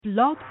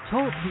Blog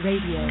Talk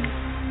Radio.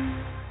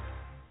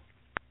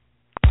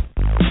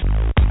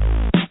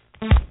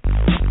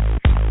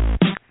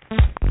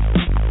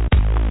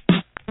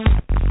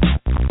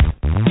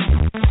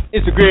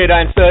 It's the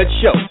GridironStuds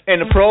show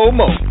and the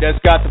promo that's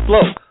got the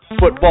flow.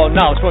 Football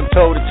knowledge from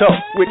toe to toe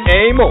with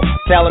Amo,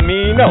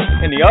 Calamino,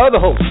 and the other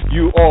host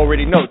you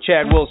already know,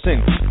 Chad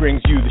Wilson,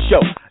 brings you the show.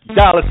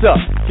 Dial us up,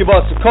 give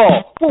us a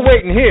call. We're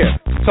waiting here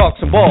to talk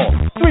some ball.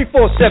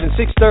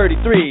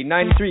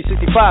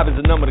 347-633-9365 is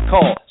the number to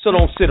call. So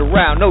don't sit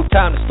around, no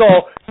time to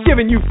stall.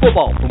 Giving you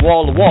football from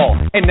wall to wall.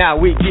 And now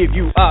we give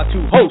you our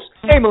two hosts,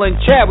 Amo and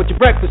Chad, with your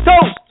breakfast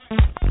toast.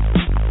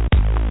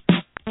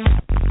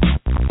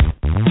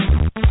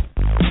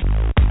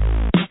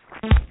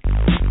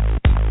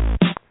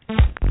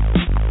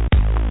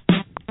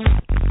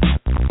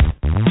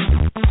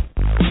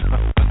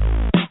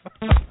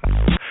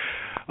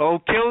 Oh,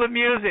 kill the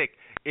music.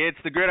 It's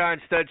the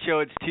GridironStuds show.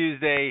 It's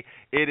Tuesday.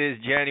 It is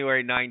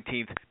January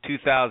 19th,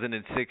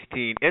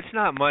 2016. It's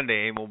not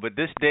Monday, Emil, but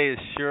this day is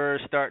sure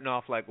starting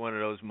off like one of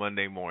those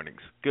Monday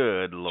mornings.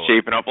 Good Lord.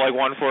 Shaping up like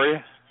one for you?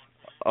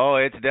 Oh,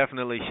 it's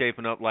definitely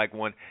shaping up like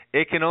one.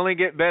 It can only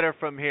get better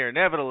from here.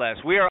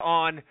 Nevertheless, we are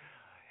on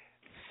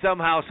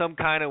somehow, some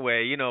kind of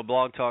way. You know,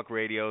 Blog Talk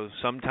Radio,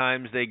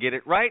 sometimes they get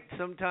it right,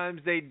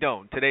 sometimes they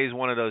don't. Today's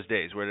one of those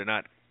days where they're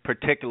not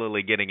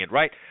particularly getting it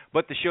right,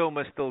 but the show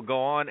must still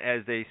go on,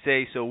 as they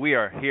say, so we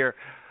are here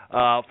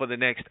for the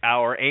next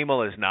hour.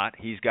 Emil is not.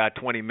 He's got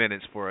 20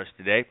 minutes for us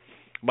today,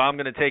 but I'm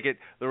going to take it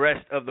the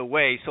rest of the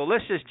way. So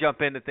let's just jump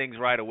into things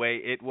right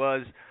away. It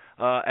was,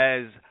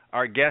 as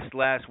our guest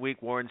last week,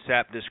 Warren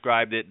Sapp,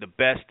 described it, the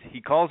best.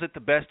 He calls it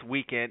the best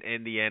weekend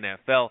in the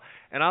NFL,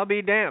 and I'll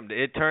be damned.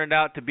 It turned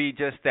out to be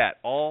just that.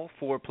 All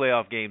four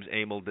playoff games,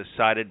 Emil,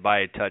 decided by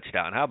a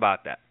touchdown. How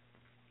about that?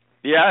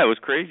 Yeah, it was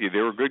crazy. They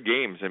were good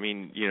games. I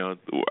mean, you know,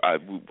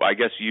 I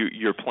guess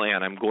your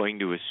plan, I'm going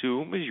to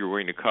assume, is you're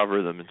going to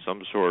cover them in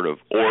some sort of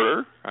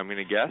order. I'm going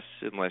to guess,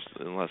 unless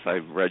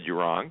I've read you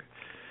wrong.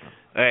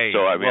 Hey,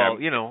 so I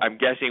mean, well, I'm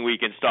guessing we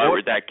can start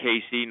with that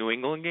KC New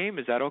England game.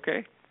 Is that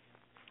okay?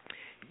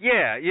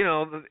 Yeah, you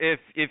know,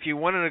 if you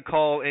wanted to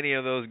call any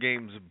of those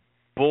games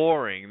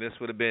boring, this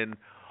would have been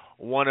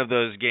one of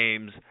those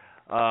games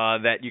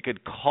that you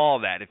could call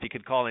that, if you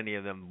could call any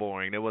of them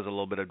boring. There was a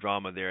little bit of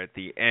drama there at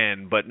the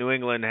end, but New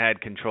England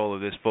had control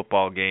of this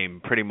football game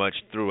pretty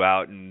much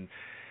throughout, and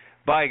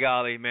by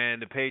golly, man,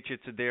 the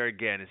Patriots are there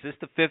again. Is this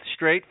the fifth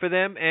straight for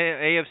them,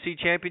 AFC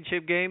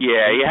Championship game?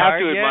 Yeah, you have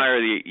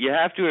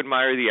to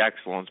admire the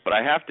excellence, but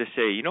I have to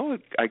say, you know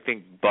what I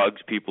think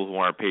bugs people who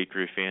aren't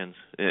Patriot fans?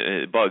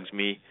 It bugs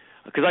me,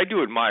 because I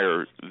do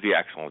admire the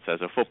excellence. As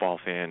a football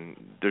fan,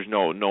 there's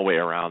no way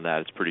around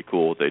that. It's pretty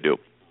cool what they do.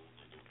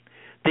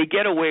 They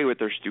get away with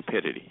their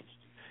stupidity.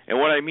 And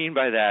what I mean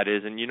by that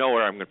is, and you know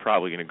where I'm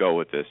probably going to go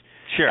with this,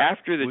 sure.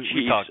 After the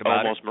Chiefs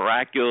almost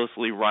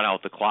miraculously run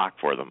out the clock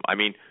for them. I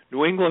mean,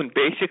 New England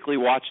basically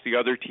watched the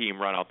other team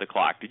run out the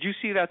clock. Did you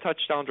see that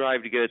touchdown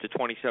drive to get it to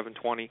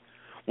 27-20?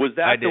 Was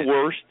that the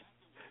worst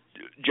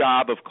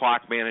job of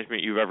clock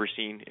management you've ever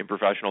seen in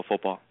professional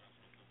football?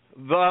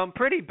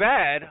 Pretty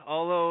bad,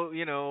 although,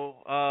 you know,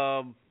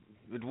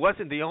 it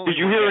wasn't the only. Did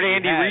you hear what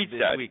Andy Reid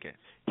said? Weekend.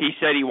 He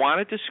said he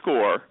wanted to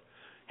score,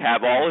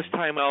 have all his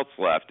timeouts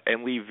left,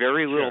 and leave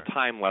very little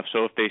time left.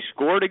 So if they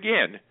scored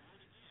again,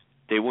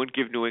 they wouldn't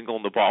give New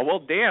England the ball. Well,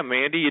 damn,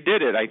 Andy, you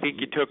did it. I think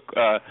you took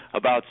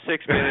about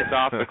 6 minutes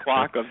off the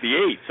clock of the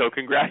 8. So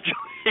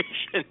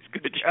congratulations,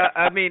 good job.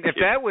 I mean, if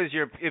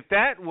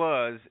that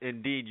was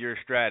indeed your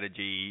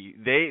strategy,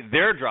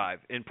 their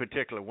drive in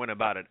particular went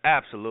about it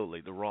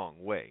absolutely the wrong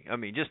way. I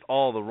mean, just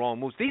all the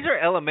wrong moves. These are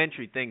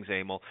elementary things,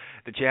 Emil,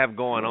 that you have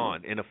going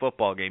on in a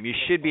football game. You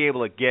should be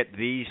able to get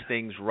these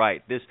things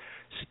right.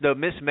 The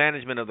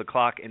mismanagement of the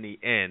clock in the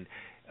end.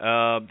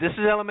 This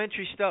is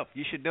elementary stuff.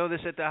 You should know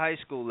this at the high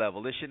school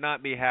level. This should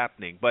not be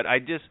happening. But I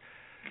just,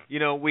 you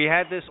know, we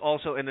had this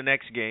also in the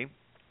next game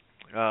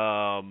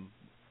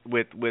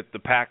with the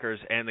Packers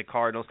and the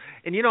Cardinals.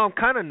 And, you know, I'm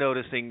kind of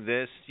noticing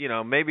this. You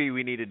know, maybe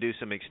we need to do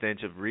some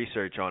extensive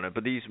research on it.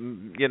 But these,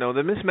 you know,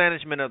 the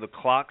mismanagement of the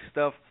clock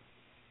stuff,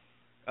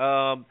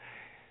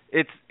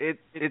 it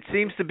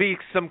seems to be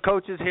some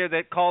coaches here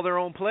that call their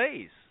own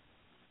plays.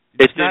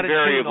 It's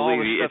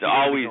invariably, it's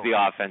always the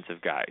offensive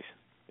guys.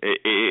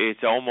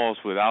 It's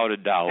almost without a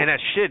doubt. And that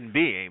shouldn't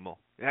be, Emil.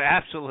 It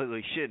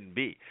absolutely shouldn't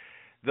be.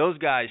 Those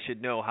guys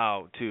should know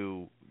how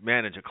to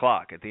manage a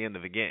clock at the end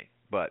of the game.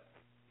 But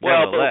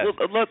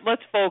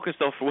let's focus,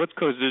 though,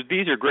 because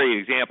these are great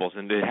examples,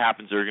 and it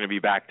happens they're going to be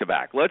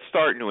back-to-back. Let's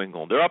start New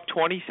England. They're up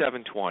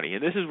 27-20,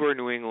 and this is where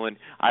New England,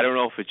 I don't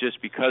know if it's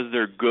just because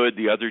they're good,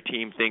 the other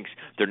team thinks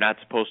they're not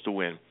supposed to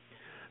win.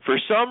 For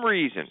some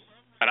reason,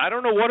 and I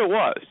don't know what it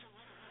was,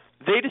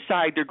 they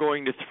decide they're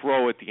going to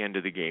throw at the end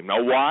of the game.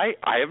 Now, why?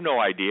 I have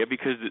no idea,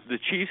 because the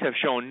Chiefs have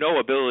shown no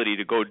ability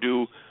to go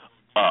do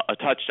a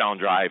touchdown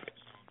drive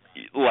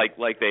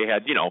like they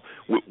had, you know,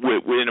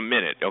 within a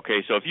minute.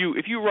 Okay, so if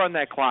you run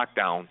that clock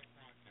down,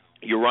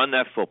 you run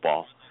that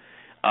football,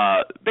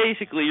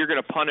 basically you're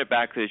going to punt it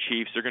back to the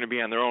Chiefs. They're going to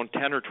be on their own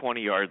 10 or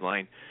 20 yard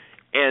line.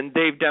 And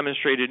they've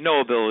demonstrated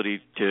no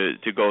ability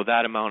to go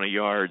that amount of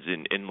yards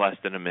in less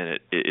than a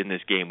minute in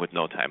this game with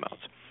no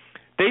timeouts.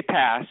 They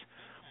pass.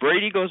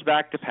 Brady goes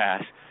back to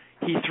pass.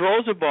 He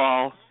throws a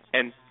ball,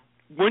 and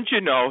wouldn't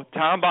you know,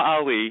 Tamba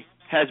Ali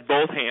has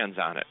both hands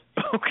on it.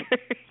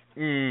 Okay?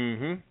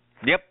 Mm-hmm.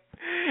 Yep.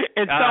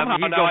 And somehow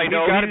he's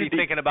got to be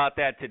thinking about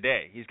that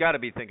today. He's got to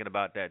be thinking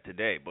about that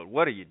today. But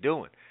what are you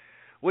doing?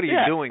 What are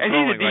you doing? And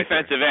he's a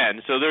defensive right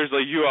end, so there's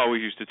like you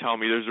always used to tell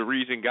me there's a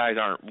reason guys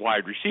aren't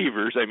wide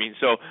receivers. I mean,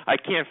 so I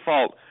can't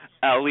fault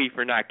Ali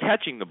for not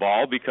catching the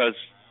ball because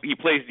he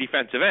plays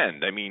defensive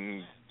end. I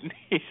mean,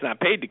 he's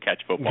not paid to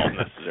catch football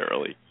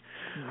necessarily.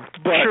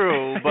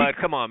 True, but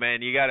come on,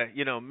 man, you gotta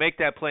make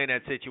that play in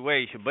that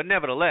situation. But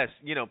nevertheless,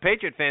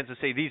 Patriot fans will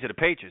say these are the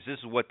Patriots. This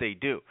is what they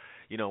do.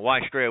 Why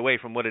stray away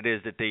from what it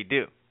is that they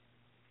do?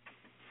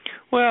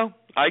 Well,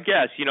 I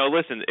guess,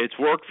 listen, it's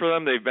worked for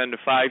them. They've been to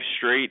 5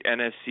 straight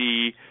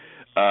NFC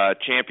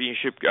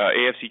championship,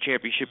 AFC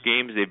championship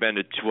games. They've been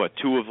to,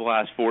 2 of the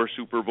last 4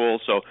 Super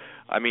Bowls. So,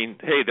 I mean,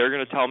 hey, they're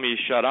going to tell me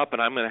to shut up,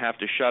 and I'm going to have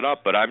to shut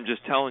up. But I'm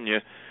just telling you,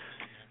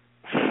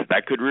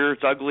 that could rear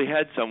its ugly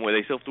head somewhere.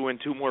 They still have to win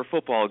 2 more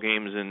football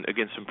games and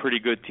against some pretty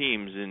good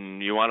teams.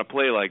 And you want to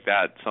play like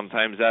that,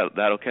 sometimes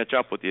that'll catch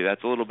up with you.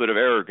 That's a little bit of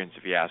arrogance,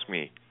 if you ask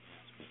me.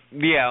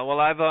 Yeah, well,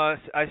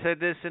 I said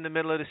this in the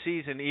middle of the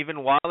season,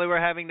 even while they were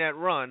having that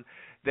run,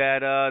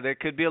 that there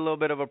could be a little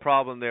bit of a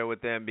problem there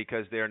with them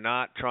because they're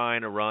not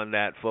trying to run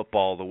that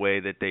football the way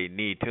that they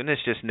need to. And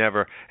it's just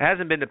it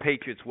hasn't been the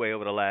Patriots' way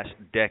over the last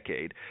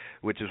decade,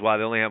 which is why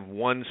they only have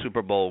 1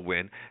 Super Bowl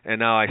win. And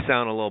now I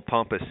sound a little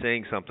pompous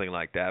saying something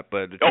like that,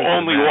 but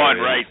only one,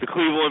 right? The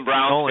Cleveland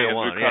Browns only fans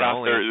one, would cut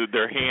off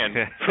their hand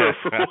for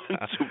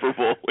 1 Super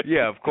Bowl win.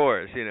 Yeah, of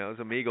course.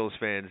 Some Eagles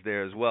fans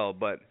there as well,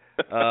 but.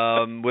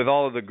 With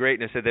all of the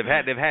greatness that they've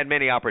had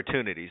many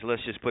opportunities.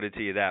 Let's just put it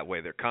to you that way.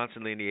 They're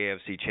constantly in the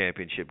AFC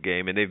Championship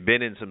game, and they've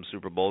been in some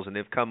Super Bowls, and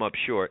they've come up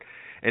short,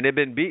 and they've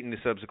been beaten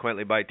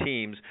subsequently by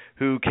teams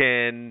who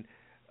can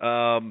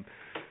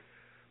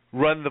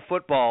run the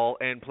football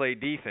and play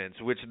defense,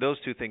 which those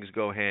two things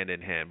go hand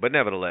in hand. But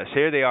nevertheless,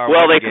 here they are.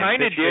 Well, they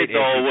kind of did,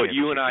 though, what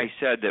you and I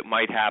said that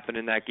might happen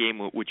in that game,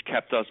 which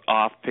kept us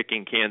off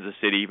picking Kansas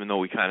City, even though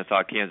we kind of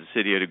thought Kansas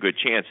City had a good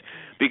chance,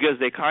 because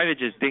they kind of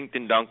just dinked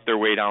and dunked their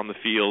way down the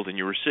field, and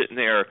you were sitting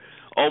there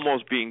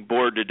almost being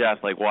bored to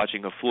death like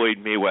watching a Floyd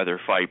Mayweather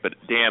fight. But,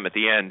 damn, at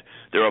the end,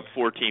 they're up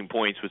 14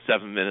 points with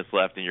 7 minutes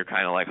left, and you're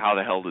kind of like, how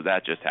the hell did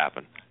that just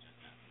happen?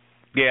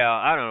 Yeah,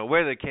 I don't know.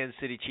 Where do the Kansas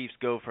City Chiefs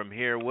go from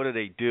here? What do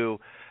they do?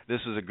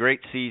 This was a great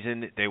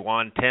season. They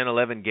won 10,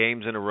 11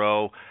 games in a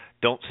row.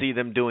 Don't see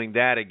them doing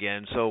that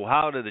again. So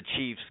how do the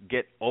Chiefs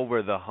get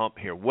over the hump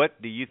here?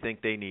 What do you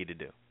think they need to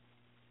do?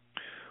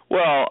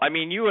 Well, I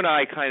mean, you and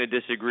I kind of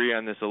disagree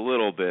on this a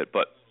little bit,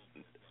 but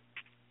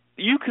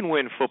you can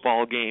win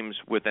football games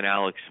with an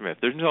Alex Smith.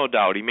 There's no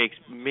doubt. He makes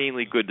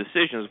mainly good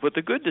decisions, but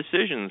the good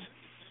decisions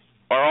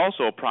are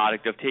also a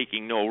product of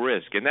taking no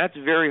risk, and that's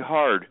very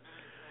hard.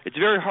 It's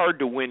very hard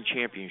to win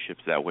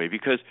championships that way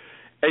because,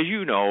 as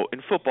you know, in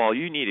football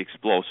you need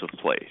explosive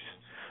plays.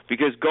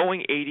 Because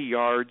going 80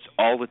 yards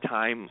all the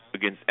time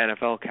against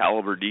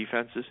NFL-caliber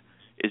defenses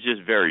is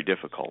just very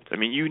difficult. I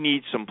mean, you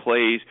need some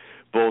plays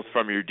both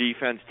from your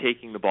defense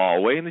taking the ball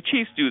away, and the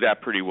Chiefs do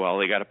that pretty well.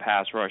 They got a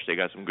pass rush. They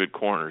got some good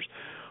corners.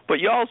 But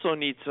you also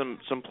need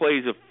some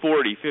plays of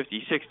 40,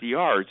 50, 60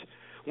 yards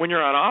when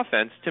you're on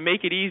offense to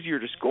make it easier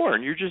to score,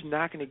 and you're just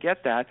not going to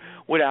get that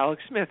with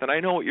Alex Smith. And I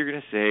know what you're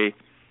going to say.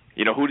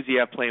 Who does he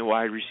have playing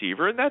wide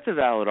receiver? And that's a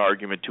valid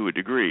argument to a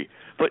degree.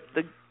 But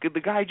the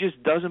guy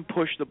just doesn't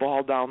push the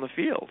ball down the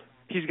field.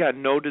 He's got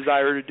no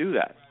desire to do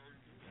that.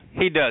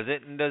 He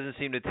doesn't and doesn't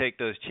seem to take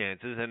those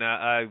chances. And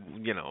I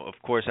of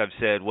course I've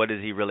said, what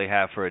does he really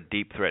have for a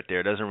deep threat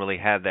there? Doesn't really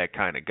have that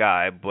kind of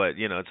guy. But,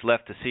 it's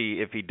left to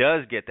see if he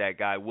does get that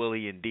guy, will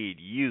he indeed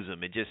use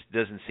him? It just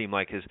doesn't seem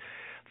like his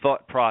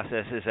thought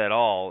process is at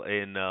all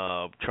in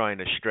trying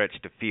to stretch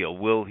the field.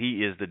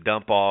 He is the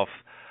dump-off,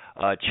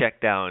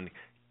 check-down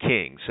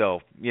king.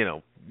 So,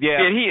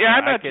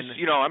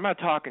 I'm not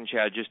talking,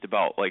 Chad, just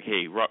about like,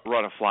 hey,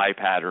 run a fly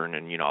pattern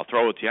and I'll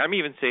throw it to you. I'm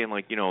even saying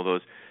like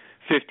those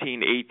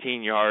 15,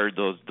 18 yard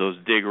those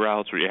dig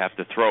routes where you have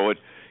to throw it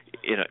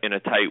in a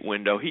tight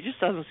window. He just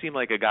doesn't seem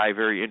like a guy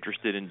very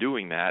interested in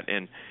doing that,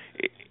 and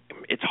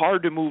it's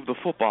hard to move the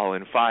football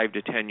in 5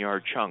 to 10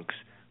 yard chunks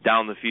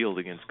down the field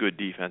against good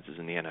defenses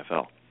in the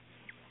NFL.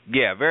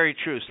 Yeah, very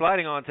true.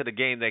 Sliding on to the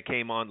game that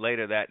came on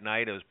later that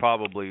night, it was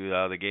probably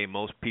the game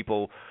most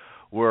people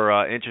were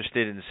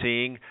interested in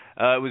seeing.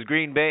 It was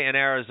Green Bay and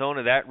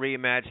Arizona. That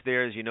rematch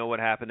there, as you know what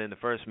happened in the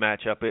first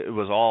matchup, it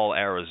was all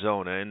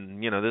Arizona.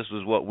 And, this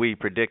was what we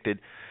predicted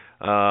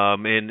in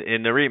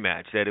the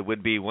rematch, that it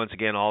would be, once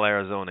again, all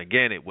Arizona.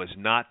 Again, it was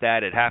not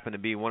that. It happened to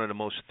be one of the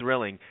most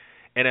thrilling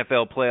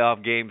NFL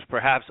playoff games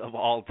perhaps of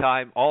all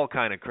time. All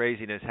kind of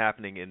craziness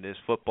happening in this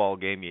football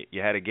game.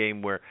 You had a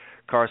game where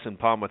Carson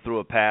Palmer threw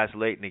a pass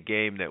late in the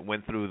game that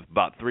went through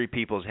about 3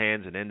 people's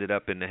hands and ended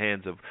up in the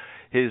hands of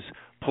his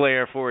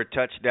player for a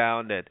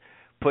touchdown that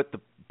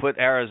put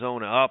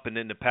Arizona up, and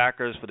then the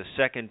Packers for the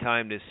second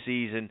time this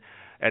season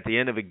at the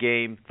end of a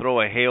game,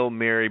 throw a Hail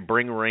Mary,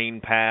 bring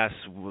rain pass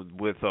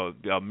with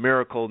a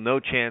miracle, no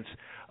chance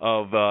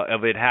of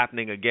it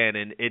happening again,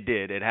 and it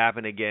did. It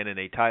happened again, and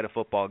they tied a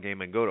football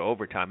game and go to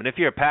overtime. And if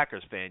you're a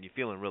Packers fan, you're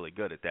feeling really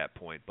good at that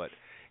point. But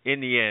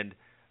in the end,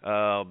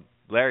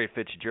 Larry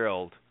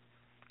Fitzgerald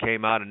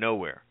came out of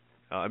nowhere.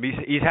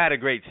 He's had a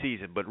great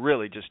season, but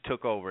really just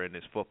took over in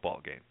this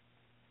football game.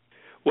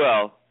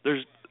 Well,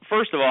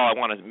 first of all, I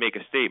want to make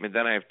a statement.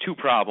 Then I have two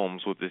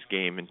problems with this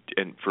game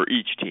and for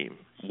each team.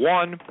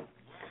 One,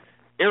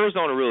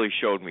 Arizona really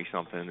showed me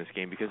something in this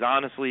game because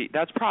honestly,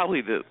 that's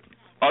probably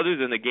other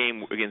than the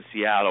game against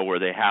Seattle where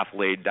they half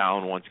laid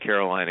down once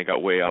Carolina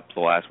got way up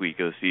the last week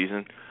of the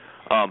season.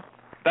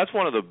 That's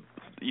one of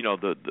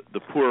the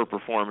poorer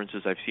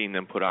performances I've seen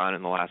them put on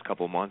in the last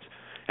couple of months,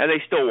 and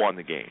they still won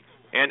the game.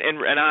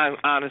 And I,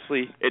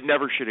 honestly, it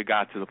never should have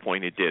got to the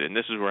point it did, and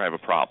this is where I have a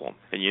problem,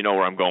 and you know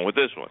where I'm going with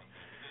this one.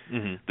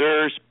 Mm-hmm.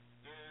 There's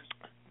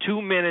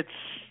 2 minutes,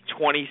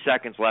 20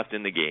 seconds left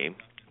in the game.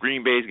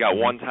 Green Bay's got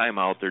one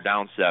timeout. They're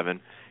down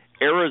 7.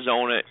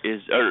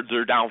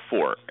 They're down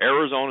 4.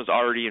 Arizona's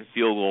already in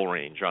field goal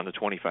range on the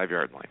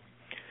 25-yard line.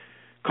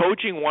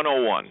 Coaching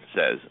 101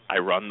 says, I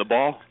run the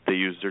ball, they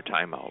use their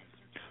timeout.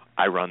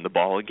 I run the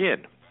ball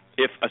again.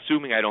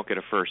 Assuming I don't get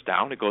a first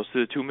down, it goes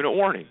to the 2-minute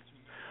warning.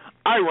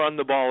 I run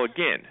the ball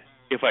again.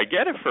 If I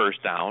get a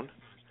first down,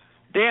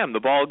 the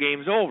ball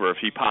game's over if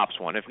he pops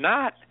one. If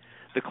not,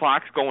 the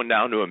clock's going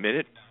down to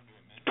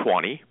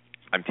 1:20.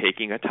 I'm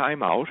taking a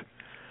timeout.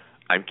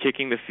 I'm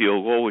kicking the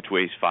field goal, which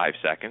wastes 5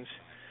 seconds.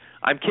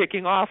 I'm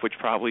kicking off, which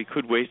probably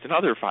could waste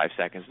another 5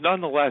 seconds.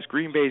 Nonetheless,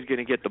 Green Bay's going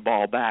to get the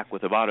ball back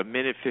with about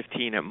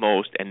 1:15 at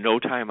most and no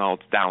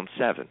timeouts, down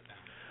 7,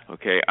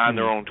 on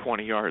their own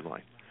 20-yard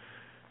line.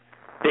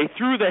 They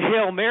threw the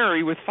Hail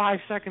Mary with 5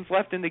 seconds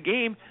left in the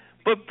game,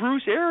 but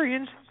Bruce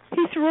Arians,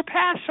 he threw a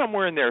pass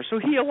somewhere in there, so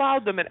he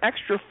allowed them an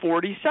extra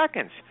 40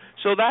 seconds.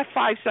 So that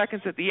 5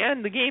 seconds at the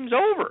end, the game's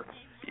over.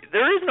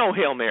 There is no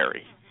Hail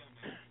Mary.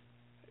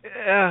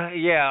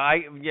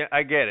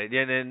 I get it,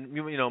 and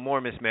then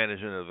more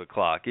mismanagement of the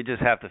clock. You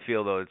just have to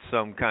feel though it's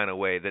some kind of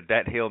way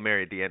that Hail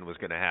Mary at the end was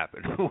going to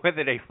happen,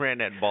 whether they ran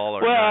that ball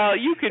or not. Well,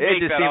 you could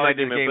make that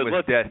argument,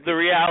 but the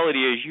reality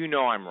is,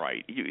 I'm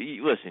right.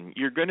 Listen,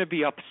 you're going to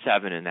be up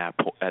 7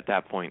 at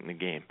that point in the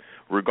game,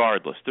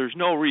 regardless. There's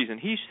no reason.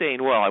 He's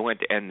saying, "Well, I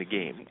went to end the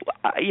game."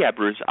 Yeah,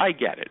 Bruce, I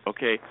get it.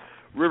 Okay,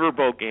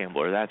 riverboat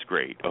gambler, that's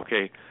great.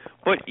 Okay,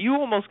 but you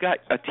almost got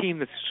a team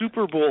that's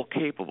Super Bowl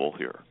capable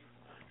here.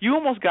 You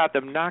almost got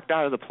them knocked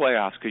out of the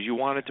playoffs because you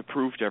wanted to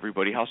prove to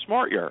everybody how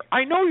smart you are.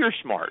 I know you're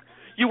smart.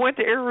 You went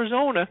to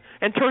Arizona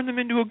and turned them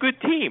into a good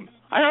team.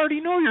 I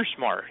already know you're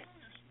smart.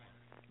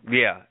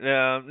 Yeah,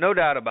 no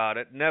doubt about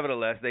it.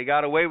 Nevertheless, they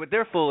got away with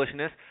their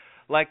foolishness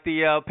like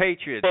the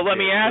Patriots Well, let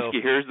me ask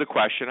you. Here's the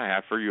question I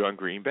have for you on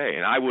Green Bay,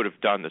 and I would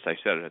have done this. I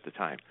said it at the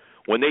time.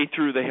 When they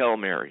threw the Hail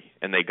Mary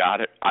and they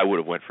got it, I would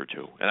have went for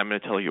 2, and I'm going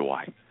to tell you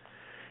why.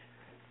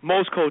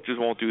 Most coaches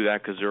won't do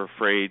that because they're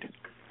afraid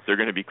they're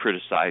going to be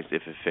criticized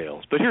if it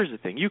fails. But here's the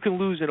thing. You can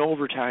lose in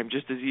overtime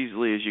just as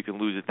easily as you can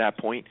lose at that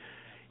point.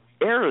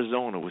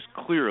 Arizona was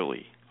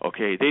clearly,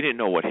 they didn't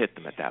know what hit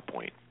them at that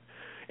point.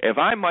 If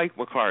I'm Mike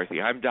McCarthy,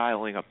 I'm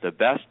dialing up the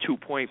best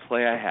 2-point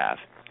play I have,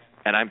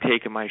 and I'm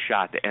taking my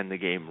shot to end the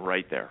game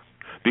right there.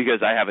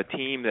 Because I have a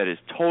team that is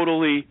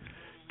totally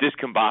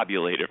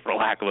discombobulated, for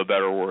lack of a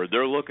better word.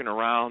 They're looking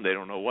around. They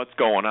don't know what's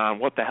going on.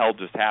 What the hell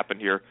just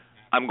happened here?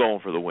 I'm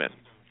going for the win.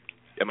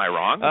 Am I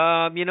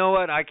wrong? You know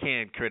what? I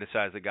can't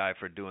criticize the guy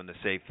for doing the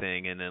safe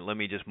thing and then let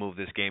me just move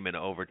this game into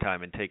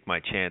overtime and take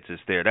my chances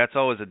there. That's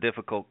always a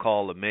difficult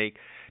call to make.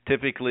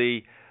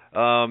 Typically,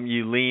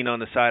 you lean on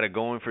the side of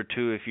going for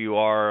 2 if you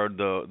are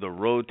the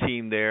road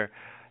team there,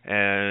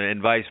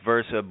 and vice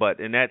versa. But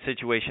in that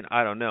situation,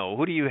 I don't know.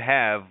 Who do you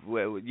have?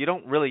 You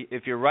don't really.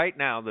 If you're right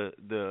now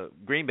the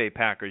Green Bay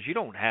Packers, you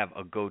don't have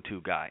a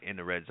go-to guy in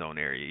the red zone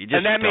area. You just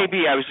and that don't. may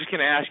be. I was just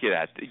going to ask you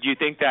that. Do you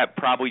think that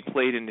probably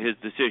played into his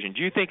decision?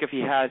 Do you think if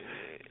he had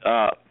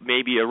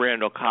maybe a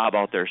Randall Cobb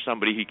out there,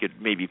 somebody he could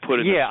maybe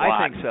put in the slot? Yeah,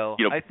 I think so.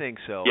 I think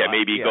so. Yeah,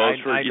 maybe he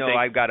goes for. I know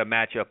I've got a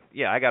matchup.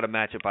 Yeah, I got a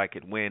matchup I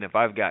could win if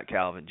I've got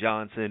Calvin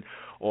Johnson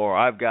or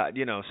I've got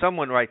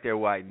someone right there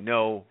where I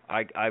know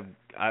I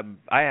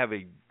have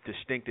a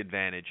distinct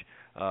advantage.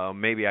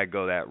 Maybe I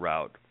go that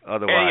route.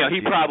 Otherwise, and,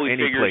 he probably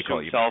figures to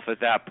himself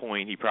at that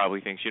point. He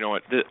probably thinks, you know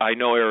what? I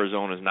know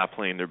Arizona's not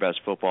playing their best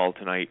football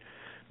tonight.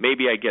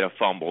 Maybe I get a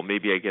fumble.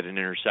 Maybe I get an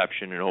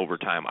interception in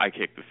overtime. I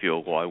kick the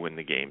field goal. I win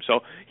the game.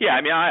 So yeah,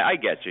 I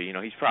get you.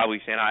 He's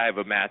probably saying I have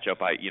a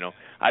matchup.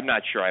 I'm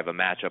not sure I have a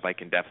matchup I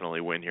can definitely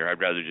win here.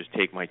 I'd rather just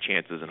take my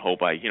chances and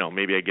hope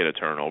maybe I get a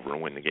turnover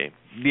and win the game.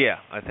 Yeah,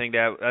 I think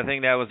that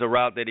was the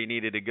route that he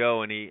needed to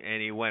go, and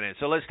he went in.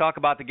 So let's talk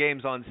about the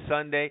games on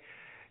Sunday.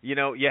 You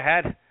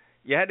had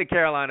the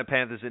Carolina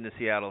Panthers and the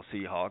Seattle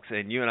Seahawks,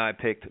 and you and I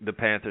picked the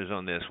Panthers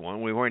on this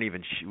one. We weren't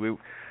even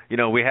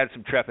we had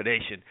some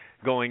trepidation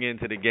going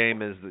into the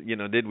game as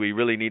did we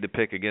really need to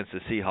pick against the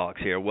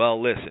Seahawks here?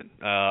 Well, listen,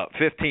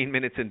 15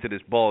 minutes into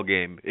this ball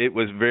game, it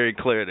was very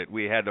clear that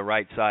we had the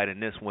right side in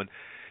this one.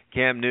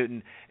 Cam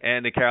Newton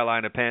and the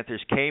Carolina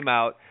Panthers came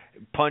out,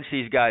 punched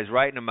these guys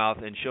right in the mouth,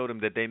 and showed them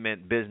that they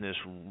meant business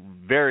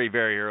very,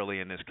 very early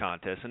in this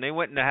contest. And they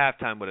went into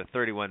halftime with a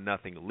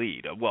 31-0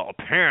 lead. Well,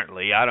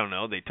 apparently, I don't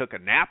know, they took a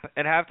nap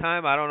at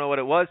halftime. I don't know what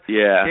it was.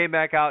 Yeah. Came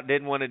back out,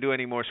 didn't want to do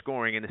any more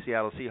scoring, and the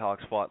Seattle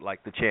Seahawks fought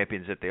like the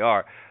champions that they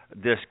are.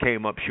 Just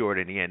came up short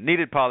in the end.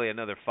 Needed probably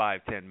another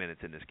 5-10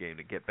 minutes in this game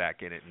to get back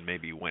in it and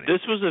maybe win it.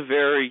 This was a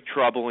very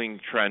troubling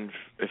trend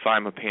if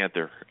I'm a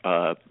Panther.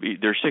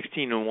 They're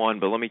 16-1,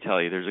 but let me tell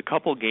you, there's a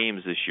couple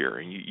games this year,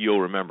 and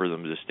you'll remember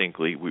them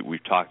distinctly.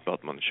 We've talked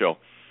about them on the show.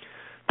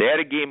 They had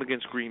a game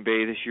against Green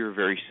Bay this year,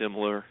 very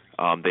similar.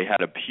 They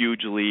had a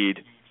huge lead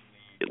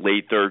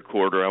late third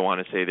quarter. I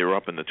want to say they were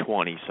up in the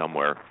 20s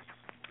somewhere.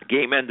 The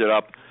game ended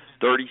up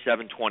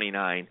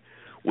 37-29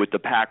 with the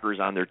Packers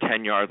on their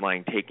 10-yard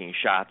line taking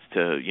shots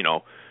to,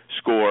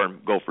 score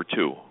and go for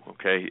two.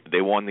 Okay,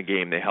 they won the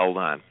game. They held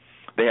on.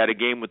 They had a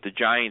game with the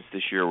Giants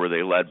this year where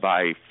they led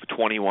by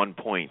 21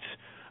 points.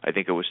 I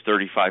think it was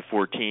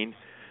 35-14.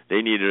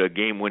 They needed a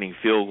game-winning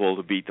field goal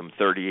to beat them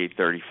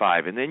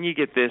 38-35. And then you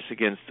get this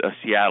against a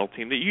Seattle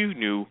team that you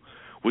knew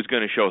was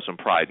going to show some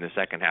pride in the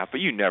second half, but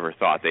you never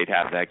thought they'd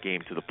have that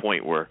game to the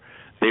point where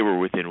they were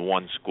within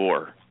one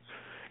score.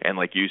 And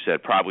like you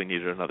said, probably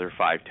needed another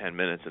 5-10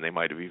 minutes, and they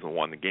might have even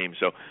won the game.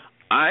 So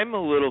I'm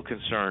a little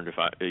concerned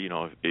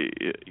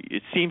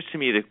it seems to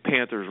me the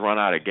Panthers run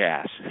out of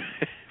gas,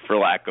 for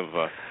lack of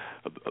a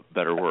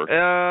better word.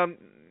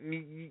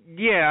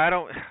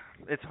 Yeah,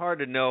 it's hard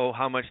to know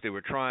how much they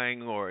were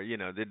trying, or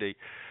did they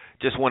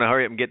just want to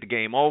hurry up and get the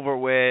game over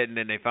with, and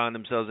then they found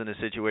themselves in a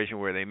situation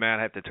where they might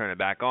have to turn it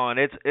back on.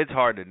 It's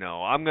hard to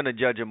know. I'm going to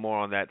judge them more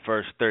on that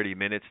first 30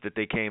 minutes that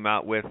they came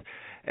out with,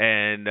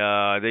 and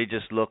they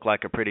just look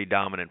like a pretty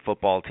dominant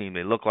football team.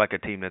 They look like a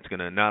team that's going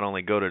to not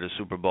only go to the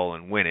Super Bowl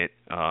and win it.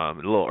 A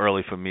little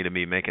early for me to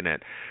be making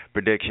that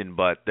prediction,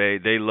 but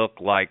they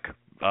look like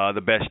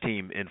the best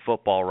team in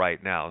football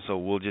right now. So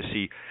we'll just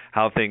see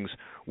how things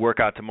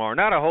work out tomorrow.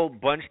 Not a whole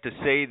bunch to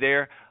say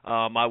there.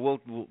 I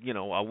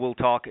will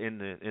talk in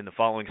the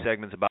following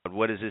segments about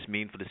what does this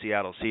mean for the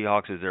Seattle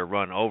Seahawks. Is their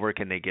run over?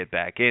 Can they get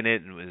back in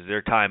it? And is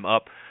their time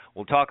up?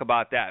 We'll talk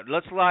about that.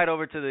 Let's slide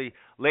over to the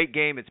late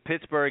game. It's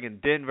Pittsburgh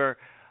and Denver.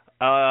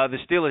 The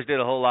Steelers did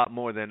a whole lot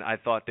more than I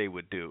thought they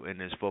would do in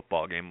this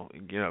football game.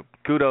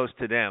 Kudos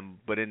to them,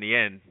 but in the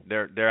end,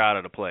 they're out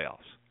of the playoffs.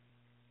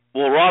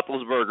 Well,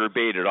 Roethlisberger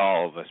baited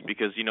all of us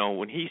because,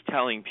 when he's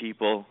telling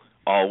people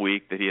all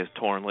week that he has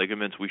torn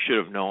ligaments, we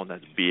should have known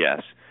that's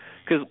BS.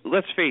 Because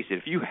let's face it,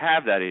 if you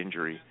have that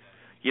injury,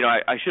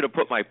 I should have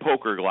put my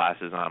poker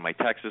glasses on, my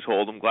Texas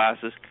Hold'em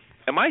glasses.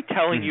 Am I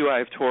telling you I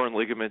have torn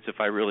ligaments if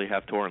I really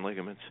have torn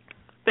ligaments?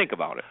 Think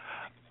about it.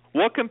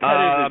 What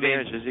competitive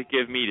advantage does it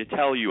give me to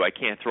tell you I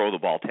can't throw the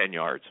ball 10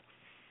 yards?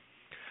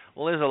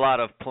 Well, there's a lot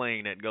of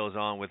playing that goes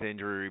on with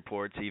injury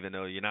reports, even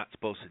though you're not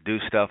supposed to do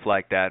stuff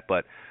like that.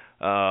 But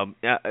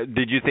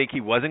did you think he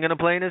wasn't going to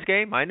play in this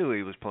game? I knew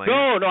he was playing.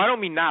 No, I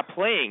don't mean not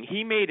playing.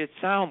 He made it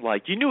sound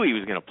like you knew he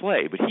was going to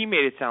play, but he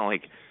made it sound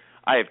like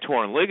I have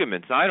torn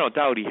ligaments. Now, I don't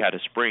doubt he had a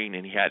sprain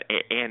and he had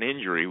an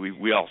injury.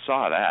 We all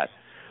saw that.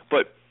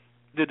 But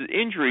the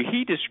injury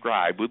he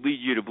described would lead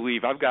you to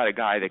believe I've got a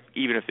guy that,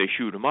 even if they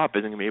shoot him up,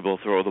 isn't going to be able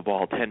to throw the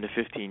ball 10 to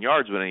 15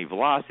 yards with any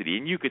velocity.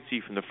 And you could see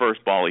from the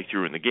first ball he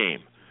threw in the game.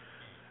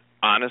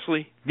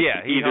 Honestly?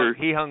 Yeah,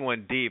 he hung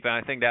one deep, and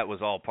I think that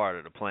was all part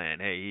of the plan.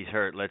 Hey, he's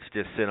hurt. Let's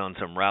just sit on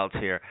some routes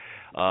here.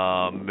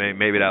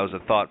 Maybe that was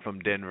a thought from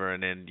Denver,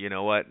 and then, you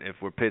know what, if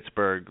we're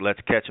Pittsburgh, let's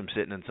catch him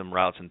sitting in some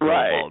routes and throw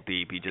the ball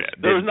deep. He just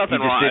didn't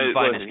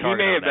find his target.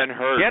 He may have been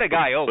hurt, he had a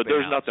guy open, but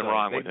there's nothing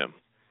wrong with him.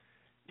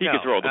 He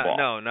could throw the ball.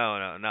 No,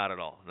 not at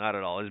all. Not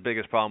at all. His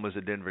biggest problem was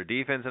the Denver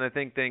defense, and I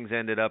think things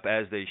ended up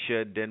as they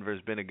should.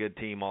 Denver's been a good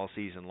team all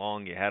season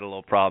long. You had a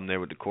little problem there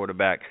with the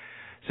quarterback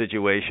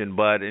situation,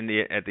 but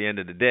at the end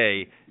of the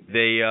day,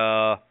 they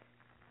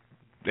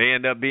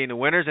end up being the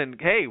winners. And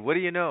hey, what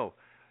do you know?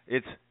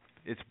 It's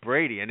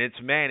Brady and it's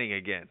Manning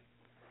again.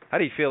 How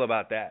do you feel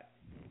about that?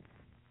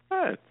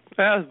 It's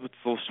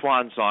the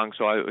swan song,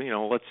 so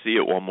let's see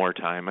it one more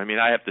time. I mean,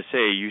 I have to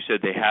say, you said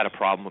they had a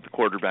problem with the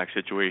quarterback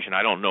situation.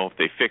 I don't know if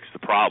they fixed the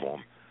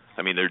problem.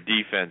 I mean, their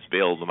defense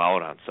bailed them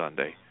out on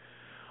Sunday.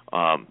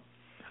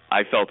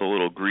 I felt a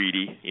little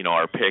greedy.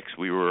 Our picks,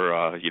 we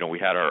were, we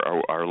had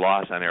our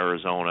loss on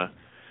Arizona,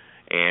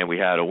 and we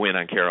had a win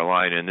on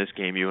Carolina. In this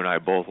game, you and I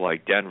both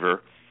like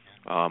Denver.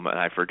 And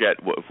I forget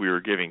if we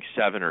were giving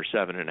 7 or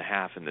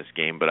 7.5 in this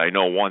game, but I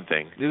know one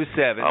thing. It was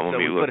 7, so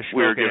we put a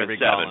stroke in every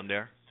column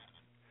there.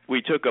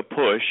 We took a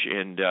push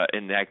in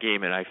that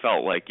game, and I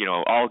felt like,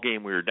 all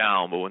game we were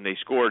down, but when they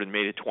scored and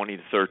made it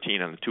 20-13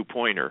 on the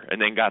two-pointer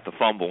and then got the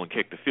fumble and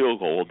kicked the field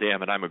goal, well,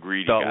 damn it, I'm a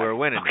greedy guy. Thought we were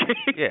winning.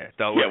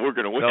 We're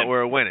going to win. Thought we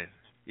were winning.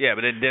 Yeah,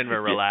 but then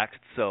Denver relaxed,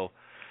 so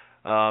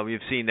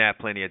we've seen that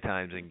plenty of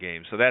times in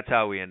games. So that's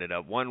how we ended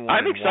up 1-1.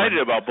 I'm excited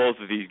about both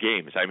of these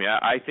games. I mean,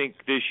 I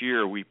think this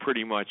year we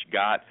pretty much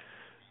got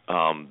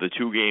the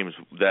two games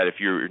that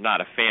if you're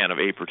not a fan of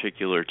a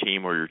particular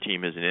team or your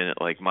team isn't in it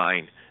like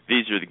mine,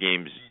 these are the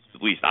games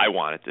at least I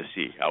wanted to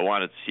see. I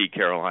wanted to see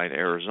Carolina,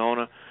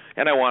 Arizona,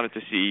 and I wanted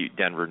to see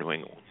Denver, New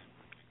England.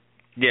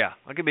 Yeah,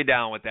 I could be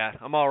down with that.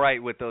 I'm all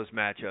right with those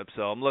matchups,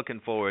 so I'm looking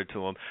forward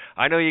to them.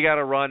 I know you got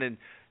to run, and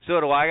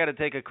so do I. Got to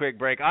take a quick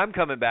break. I'm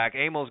coming back.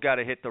 Amo's got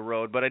to hit the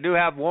road, but I do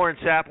have Warren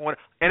Sapp,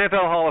 NFL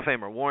Hall of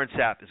Famer. Warren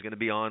Sapp is going to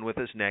be on with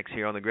us next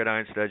here on the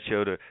Gridiron Studs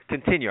Show to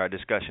continue our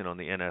discussion on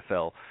the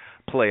NFL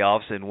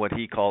playoffs and what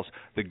he calls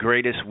the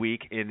greatest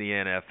week in the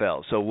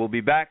NFL. So we'll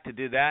be back to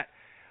do that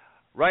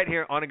right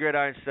here on the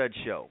Gridiron Studs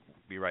Show.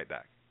 Be right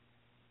back.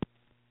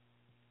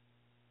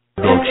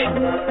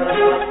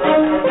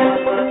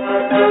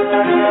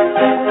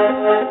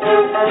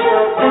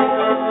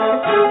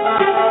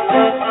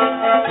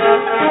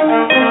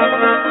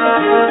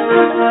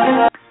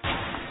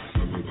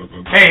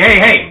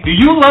 Hey, do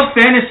you love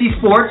fantasy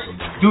sports?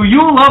 Do you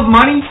love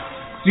money?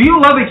 Do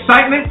you love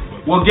excitement?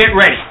 Well, get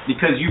ready,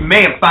 because you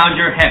may have found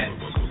your heaven.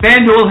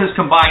 FanDuel has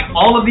combined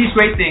all of these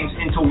great things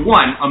into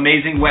one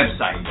amazing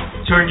website.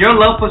 Turn your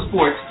love for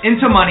sports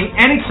into money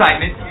and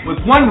excitement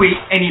with 1 week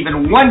and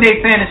even 1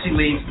 day fantasy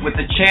leagues with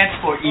a chance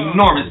for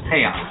enormous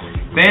payouts.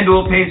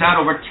 FanDuel pays out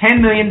over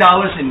 $10 million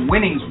in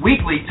winnings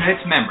weekly to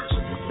its members.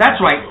 That's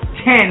right,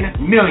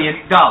 $10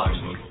 million.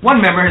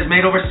 One member has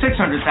made over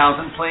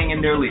 $600,000 playing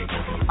in their league.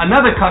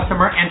 Another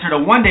customer entered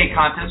a 1 day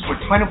contest for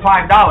 $25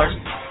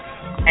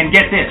 and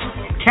get this,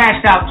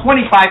 cashed out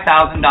 $25,000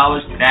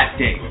 that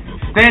day.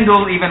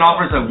 FanDuel even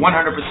offers a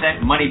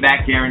 100%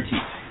 money-back guarantee.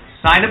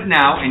 Sign up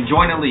now and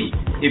join a league.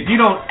 If you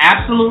don't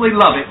absolutely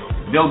love it,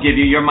 they'll give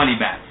you your money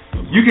back.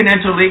 You can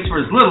enter leagues for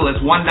as little as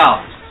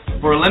 $1.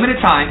 For a limited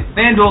time,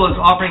 FanDuel is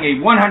offering a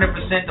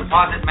 100%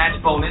 deposit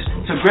match bonus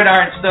to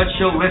Gridiron Studs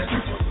Show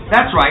listeners.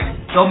 That's right,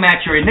 they'll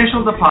match your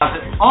initial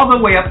deposit all the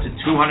way up to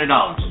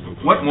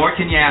 $200. What more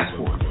can you ask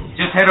for?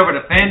 Just head over to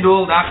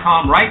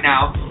FanDuel.com right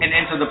now and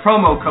enter the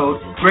promo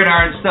code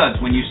GridironStuds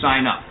when you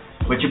sign up.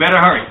 But you better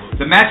hurry.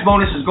 The match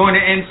bonus is going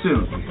to end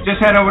soon. Just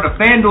head over to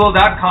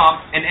FanDuel.com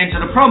and enter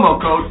the promo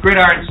code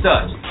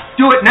GridironStuds.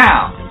 Do it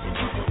now.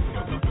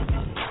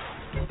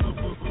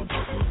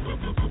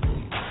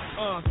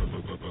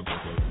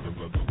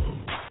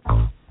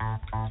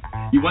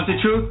 You want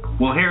the truth?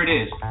 Well, here it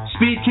is.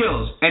 Speed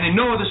kills, and in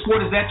no other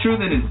sport is that true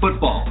than in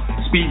football.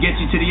 Speed gets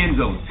you to the end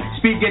zone.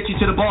 Speed gets you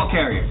to the ball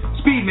carrier.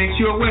 Speed makes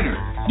you a winner.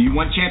 Do you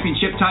want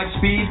championship-type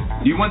speed?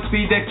 Do you want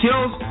speed that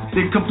kills?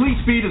 Then Complete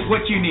Speed is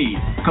what you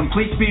need.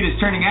 Complete Speed is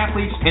turning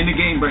athletes into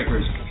game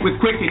breakers. With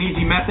quick and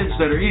easy methods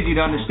that are easy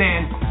to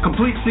understand,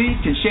 Complete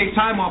Speed can shave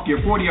time off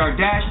your 40-yard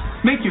dash,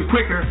 make you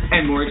quicker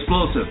and more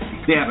explosive.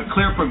 They have a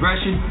clear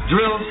progression,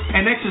 drills,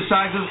 and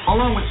exercises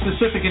along with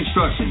specific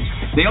instructions.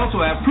 They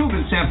also have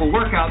proven sample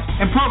workouts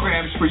and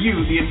programs for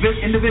you, the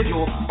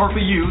individual, or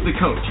for you, the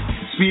coach.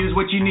 Speed is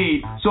what you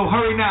need, so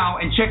hurry now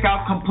and check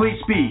out Complete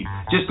Speed.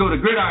 Just go to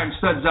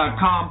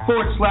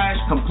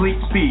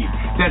GridironStuds.com/Complete Speed.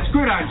 That's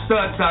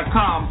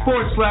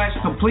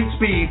GridironStuds.com/Complete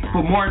Speed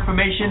for more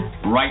information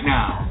right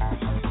now.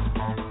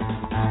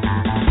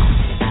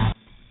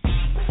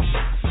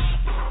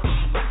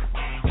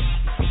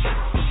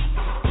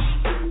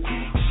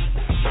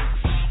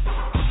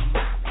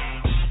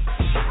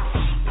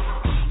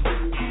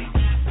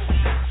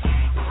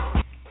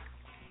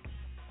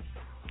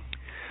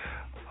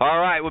 All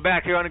right, we're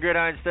back here on the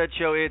Gridiron Studs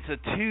Show. It's a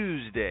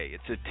Tuesday.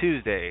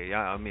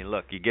 I mean,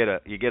 look, you get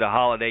a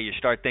holiday. You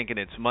start thinking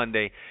it's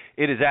Monday.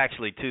 It is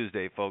actually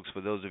Tuesday, folks.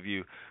 For those of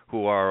you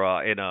who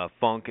are in a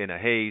funk, in a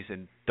haze,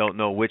 and don't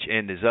know which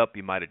end is up,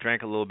 you might have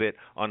drank a little bit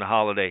on the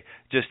holiday.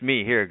 Just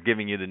me here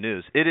giving you the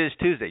news. It is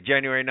Tuesday,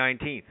 January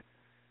 19th.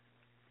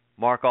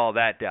 Mark all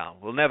that down.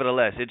 Well,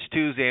 nevertheless, it's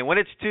Tuesday, and when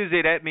it's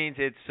Tuesday, that means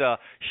it's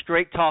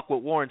Straight Talk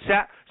with Warren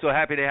Sapp. So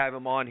happy to have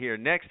him on here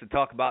next to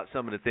talk about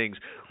some of the things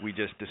we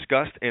just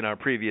discussed in our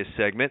previous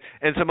segment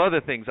and some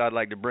other things I'd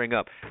like to bring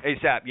up. Hey,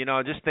 Sapp,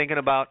 just thinking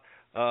about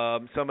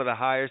some of the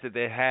hires that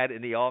they had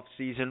in the off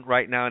season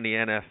right now in the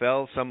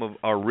NFL. Some of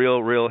are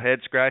real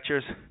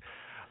head-scratchers.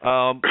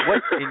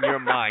 What, in your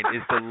mind,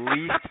 is the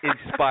least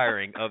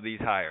inspiring of these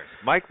hires?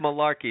 Mike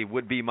Mularkey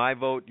would be my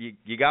vote.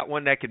 You got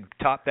one that could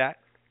top that?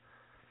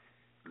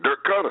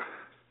 Dirk Cutter.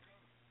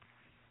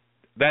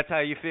 That's how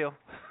you feel?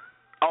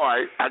 All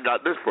right, I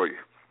got this for you.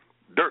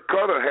 Dirk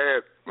Cutter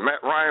had Matt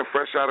Ryan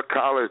fresh out of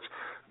college.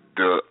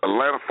 The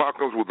Atlanta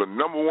Falcons were the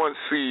number 1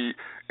 seed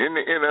in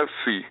the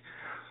NFC.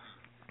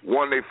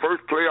 Won their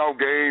first playoff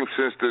game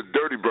since the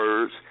Dirty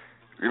Birds.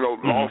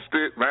 Lost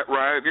it. Matt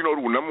Ryan, the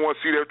number 1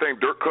 seed, everything.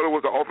 Dirk Cutter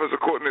was the offensive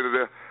coordinator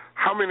there.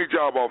 How many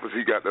job offers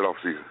he got that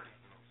offseason?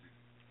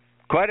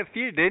 Quite a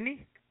few, didn't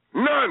he?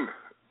 None.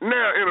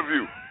 Now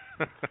interview.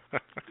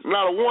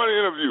 Not a one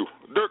interview.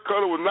 Dirk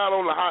Cutter was not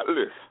on the hot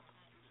list.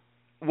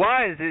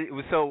 Why is it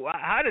so?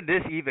 How did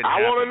this even happen?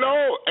 I want to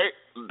know. Hey,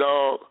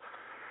 dog,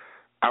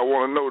 I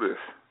want to know this.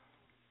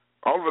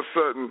 All of a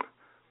sudden,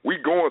 we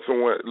going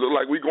somewhere. Look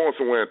like we going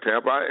somewhere in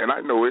Tampa, and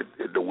I know it.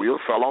 The wheels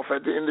fell off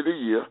at the end of the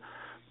year,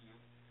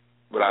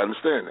 but I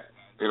understand that.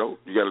 You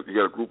got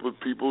a group of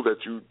people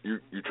that you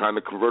trying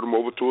to convert them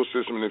over to a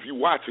system, and if you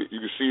watch it, you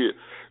can see it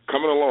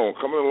coming along.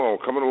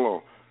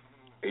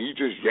 And you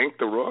just yanked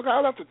the rug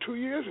out after 2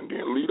 years and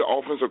then lead the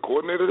offensive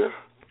coordinator there?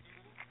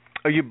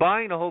 Are you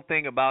buying the whole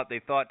thing about they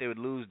thought they would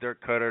lose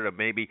Dirk Cutter to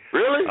maybe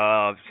really?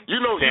 San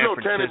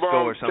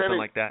Francisco or something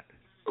like that?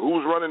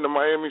 Who's running the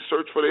Miami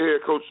search for the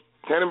head coach?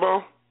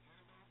 Tannenbaum?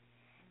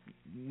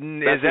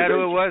 Is that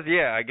who it was?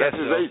 Yeah, I guess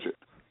that's his agent.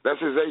 That's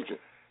his agent.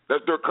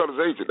 That's Dirk Cutter's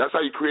agent. That's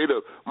how you create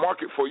a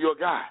market for your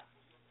guy.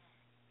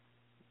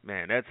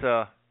 Man, that's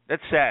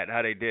sad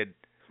how they did.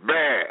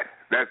 Bad.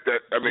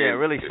 I mean,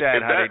 really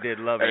sad how they did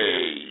Lovey.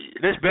 Hey,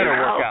 this better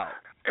work out.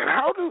 And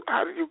how do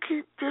you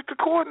keep just the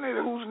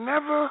coordinator who's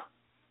never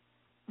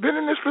been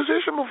in this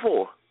position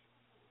before?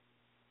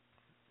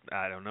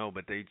 I don't know,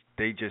 but they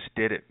just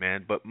did it,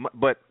 man. But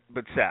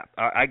Sap,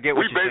 I get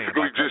what you're saying.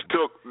 We basically just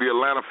took the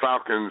Atlanta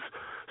Falcons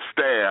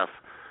staff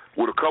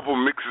with a couple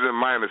mixes and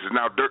minuses.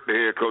 Now Dirk the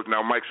head coach.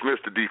 Now Mike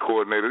Smith's the D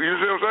coordinator. You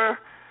see what I'm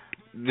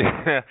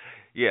saying?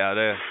 Yeah,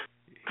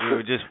 we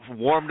were just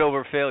warmed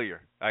over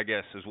failure, I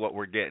guess, is what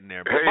we're getting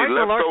there. But hey,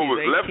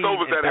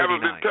 leftovers that 39.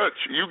 haven't been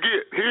touched. You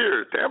get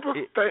here, Tampa.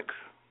 Thanks.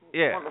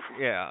 Yeah, Wonderful.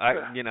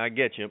 I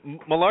get you.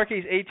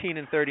 Malarkey's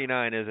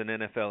 18-39 as an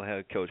NFL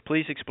head coach.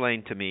 Please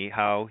explain to me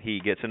how he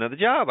gets another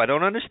job. I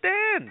don't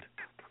understand.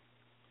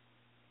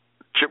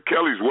 Chip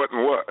Kelly's what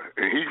and what,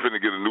 and he's going to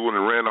get a new one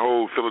and ran the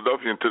whole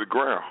Philadelphia into the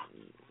ground.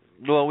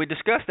 Well, we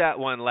discussed that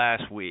one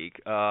last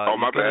week.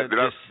 My bad. Did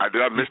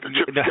I miss the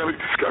Chip Kelly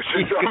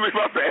discussion?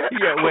 My bad.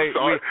 Yeah, wait.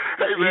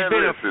 He's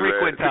been a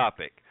frequent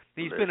topic.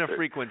 He's been a Listen.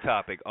 frequent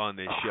topic on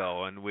this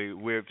show, and we've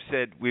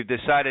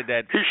decided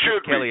that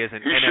Chip Kelly as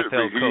an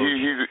NFL coach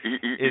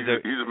he's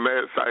a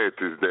mad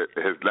scientist that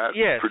has not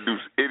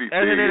produced anything.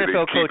 As an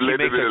NFL coach, he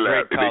makes a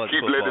great college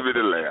football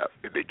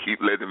coach. They keep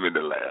letting him in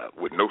the lab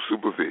with no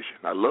supervision.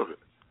 I love it.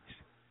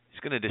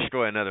 He's going to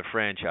destroy another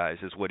franchise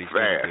is what he's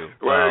going to do.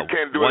 Well, he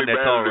can't do any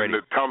better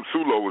than Tom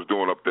Sulo was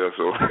doing up there,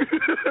 so.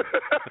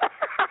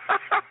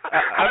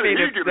 How did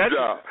he get a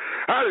job?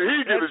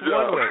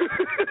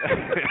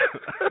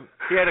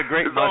 He had a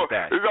great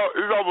mustache.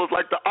 It's almost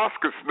like the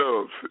Oscar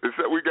snubs.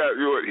 Except we got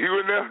you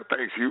in there.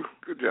 Thanks, you.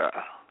 Good job.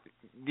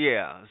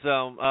 Yeah.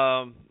 So,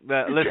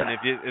 listen,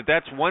 if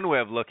that's one way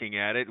of looking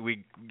at it,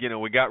 we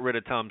got rid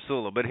of Tom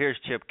Sula, but here's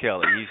Chip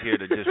Kelly. He's here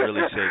to just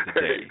really save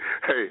the day.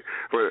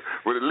 But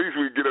at least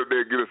we get up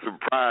there and get us some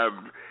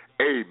prime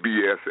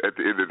ABS at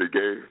the end of the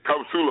game.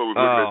 Tom Sula was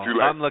looking at you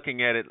like. I'm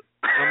looking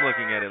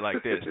at it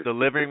like this. The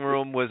living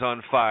room was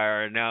on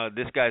fire, and now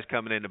this guy's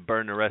coming in to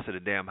burn the rest of the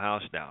damn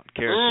house down.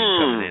 Kerosene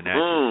coming in at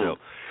you.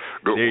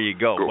 So there you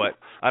go. But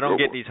I don't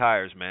get these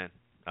hires, man.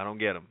 I don't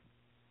get them.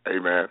 Hey,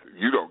 man,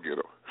 you don't get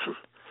them.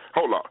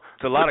 Hold on.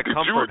 It's a lot of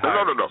comfort.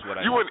 No.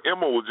 You and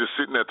Emma were just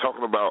sitting there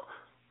talking about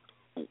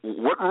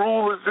what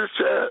rule is this,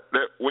 Chad?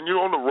 That when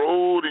you're on the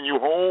road and you're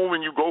home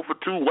and you go for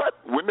two,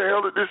 what? When the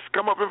hell did this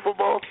come up in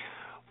football?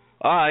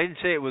 I didn't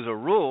say it was a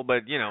rule,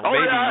 but maybe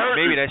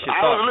that's your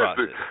thought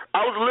process.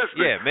 I was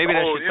listening. Yeah, maybe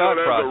that's your thought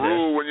process. There's a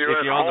rule when you're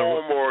at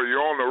home or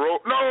you're on the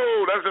road. No,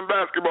 that's in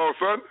basketball,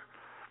 son.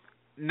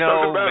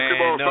 No,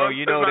 man, no,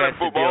 you know that's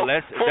the deal.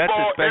 That's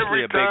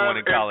especially a big one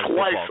in college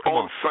football. Twice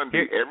on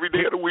Sunday, every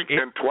day of the week,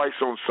 and twice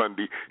on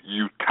Sunday,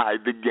 you tie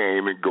the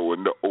game and go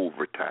into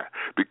overtime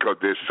because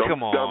there's some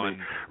dummy.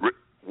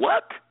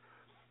 What?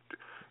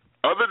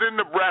 Other than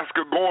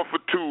Nebraska going for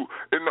two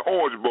in the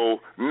Orange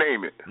Bowl,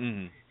 name it.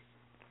 Mm-hmm.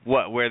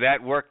 What? Where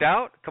that worked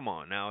out? Come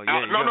on now.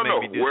 No.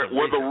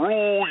 Where the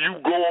rule, you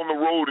go on the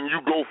road and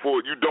you go for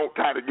it. You don't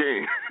tie the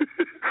game.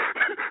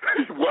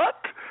 What?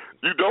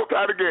 You don't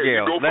tie the game.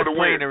 Yeah, you go for the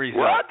win.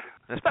 What?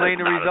 That's playing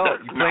the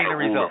result. You're playing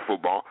the result.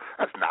 Football.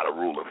 That's not a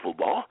rule in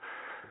football.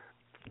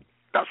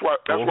 That's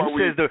why.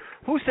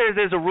 Who says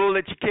there's a rule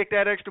that you kick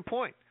that extra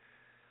point?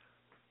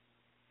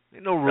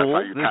 There's no rule.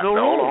 There's no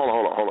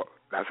rule. Hold on.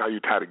 That's how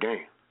you tie the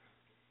game.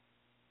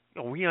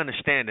 No, we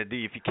understand that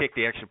if you kick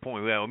the extra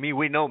point. Well,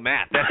 we know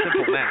math. That's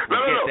simple math. We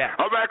get that.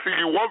 I'm asking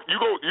you,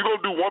 you gonna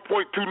do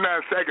 1.29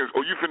 seconds,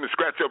 or you finna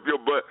scratch up your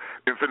butt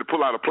and finna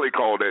pull out a play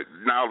call that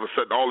now all of a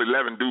sudden all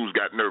 11 dudes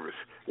got nervous.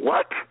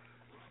 What?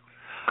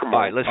 Come on.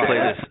 All right, let's play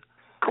this.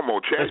 Come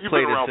on, Chad. You've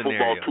been around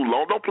football too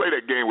long. Don't play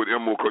that game with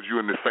Emil because you're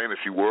in this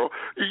fantasy world.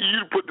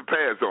 You put the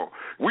pads on.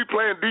 We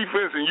playing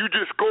defense, and you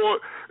just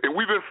scored, and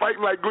we've been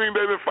fighting like Green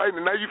Bay been fighting,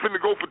 and now you finna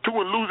go for two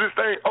and lose this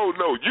thing? Oh,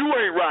 no, you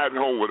ain't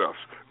riding home with us.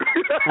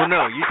 Well,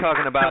 no, you're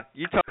talking about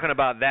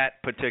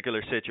that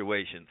particular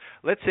situation.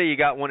 Let's say you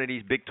got one of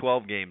these Big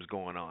 12 games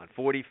going on,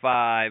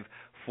 45,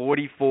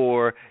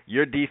 44.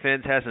 Your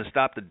defense hasn't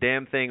stopped a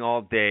damn thing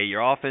all day.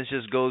 Your offense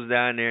just goes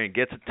down there and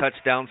gets a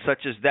touchdown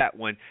such as that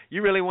one.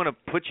 You really want to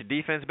put your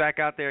defense back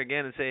out there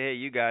again and say, hey,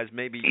 you guys,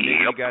 maybe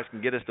you guys can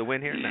get us the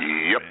win here? No,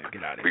 man,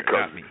 get out of here.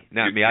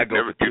 Not me. I go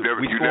for two.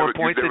 We scoring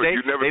points today.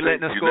 They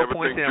letting us score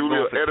points.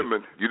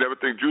 You never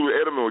think Julian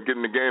Edelman would get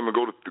in the game and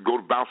go to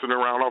bouncing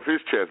around off his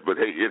chest, but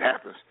hey, it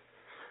happens.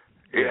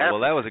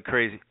 Well, that was a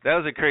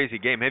crazy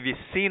game. Have you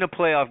seen a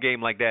playoff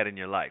game like that in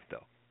your life,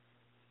 though?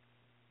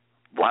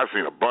 Well, I've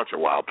seen a bunch of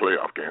wild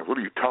playoff games. What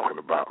are you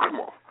talking about? Come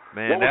on.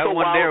 Man, what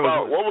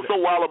was so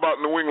wild about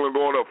New England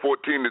going up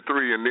 14-3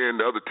 and then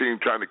the other team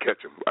trying to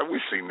catch them? We've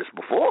seen this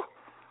before.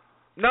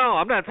 No,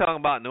 I'm not talking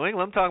about New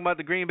England. I'm talking about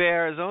the Green Bay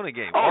Arizona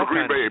game. Oh, All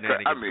Green Bay.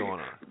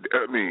 going on.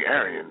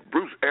 Arian,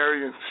 Bruce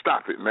Arians,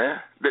 stop it, man.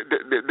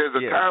 There's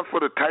a time for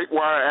the tight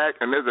wire act,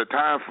 and there's a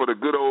time for the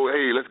good old,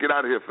 hey, let's get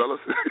out of here, fellas.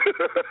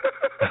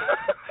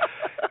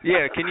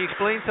 Yeah, can you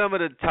explain some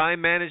of the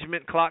time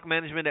management, clock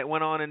management that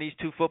went on in these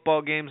 2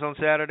 football games on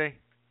Saturday?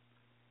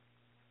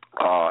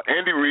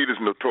 Andy Reid is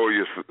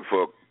notorious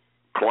for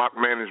clock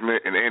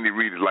management, and Andy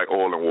Reid is like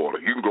oil and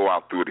water. You can go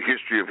out through the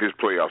history of his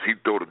playoffs.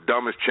 He'd throw the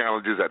dumbest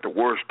challenges at the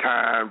worst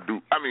time.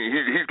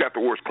 He's got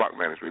the worst clock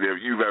management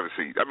you've ever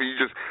seen. I mean, you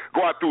just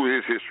go out through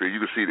his history. You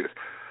can see this.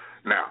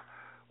 Now,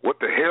 what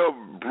the hell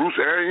Bruce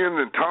Arians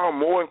and Tom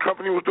Moore and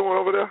company was doing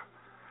over there?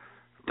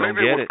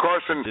 Maybe it was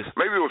Carson.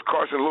 Maybe it was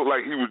Carson. Looked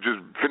like he was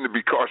just finna be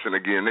Carson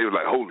again. They were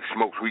like, "Holy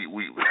smokes, we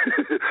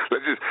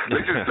let's just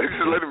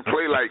let him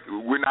play like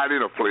we're not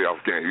in a playoff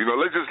game. You know,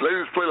 let's just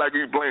play like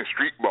he's playing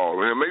street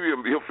ball. And maybe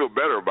he'll feel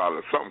better about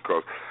it or something.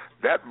 Cause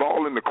that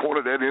ball in the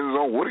corner, that end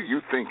zone. What are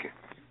you thinking?"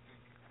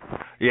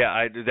 Yeah,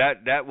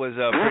 that was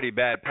a pretty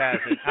bad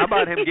pass. And how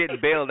about him getting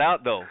bailed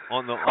out though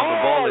on the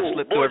ball that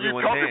slipped through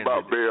everyone's hands?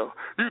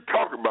 You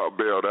talking about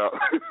bailed out?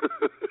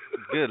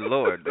 Good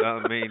Lord!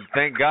 I mean,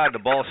 thank God the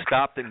ball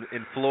stopped in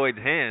Floyd's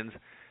hands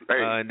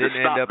and didn't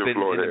end up in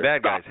the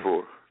bad guy's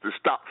hands. Just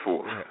stop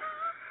for him.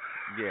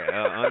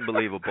 Yeah,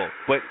 unbelievable.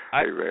 But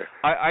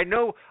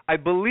I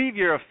believe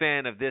you're a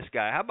fan of this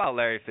guy. How about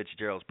Larry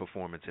Fitzgerald's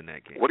performance in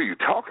that game? What are you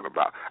talking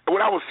about?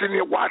 When I was sitting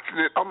here watching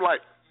it, I'm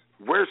like,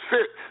 where's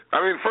Fitz?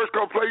 I mean, first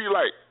go play, you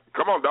like,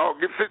 come on,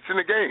 dog, get Fitz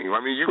in the game. I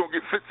mean, you gonna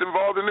get Fitz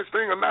involved in this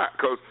thing or not?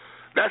 Because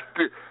that's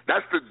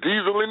the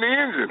diesel in the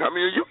engine. I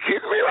mean, are you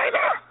kidding me right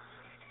now?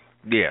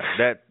 Yeah,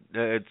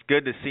 it's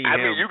good to see him. I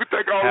mean, you could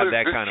take all have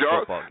this kind of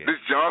football game.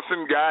 This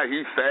Johnson guy,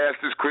 he's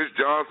fast as Chris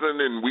Johnson,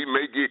 and we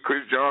may get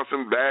Chris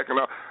Johnson back and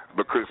all.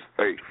 Because,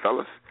 hey,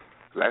 fellas,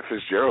 Larry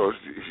Fitzgerald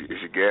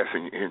is your gas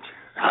in your engine.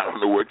 I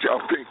don't know what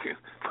y'all thinking,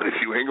 but if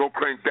you ain't gonna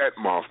crank that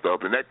monster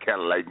up and that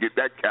Cadillac, get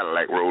that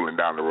Cadillac rolling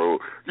down the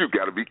road, you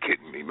got to be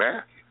kidding me,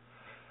 man.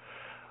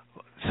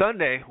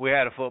 Sunday, we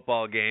had a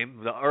football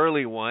game, the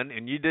early one,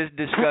 and you just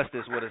discussed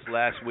this with us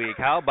last week.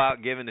 How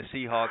about giving the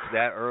Seahawks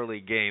that early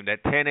game,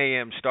 that 10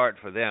 a.m. start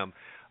for them?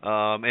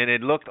 And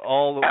it looked to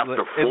all the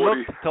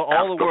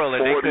world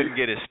that they couldn't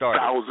get it started.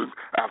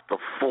 After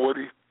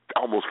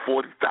almost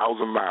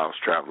 40,000 miles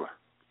traveling.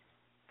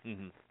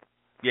 Mm-hmm.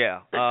 Yeah.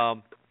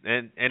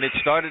 And it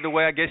started the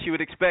way I guess you would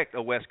expect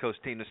a West Coast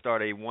team to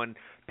start, a 1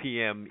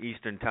 p.m.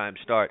 Eastern time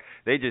start.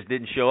 They just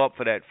didn't show up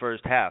for that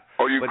first half.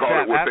 Oh, you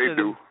call it what they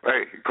do.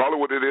 Hey, call it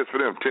what it is for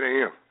them, 10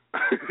 a.m.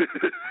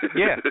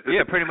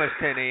 yeah, pretty much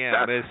 10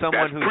 a.m. As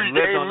someone who's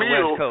lived on the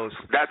West Coast.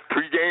 That's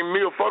pregame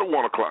meal for the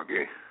 1 o'clock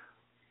game.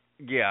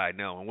 Yeah, I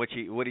know. And what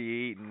are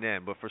you eating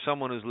then? But for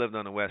someone who's lived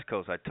on the West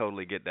Coast, I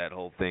totally get that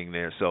whole thing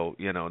there. So,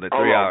 the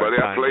 3-hour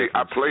time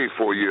I played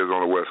 4 years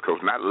on the West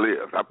Coast, not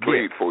lived. I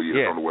played 4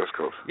 years on the West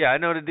Coast. Yeah, I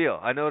know the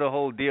deal. I know the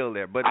whole deal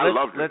there. But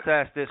let's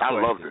ask this question.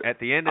 I loved it. At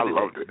the end of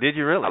the day, did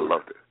you really? I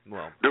loved it.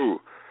 Well, dude,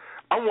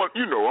 I'm one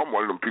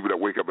of them people that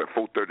wake up at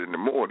 4:30 in the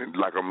morning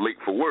like I'm late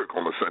for work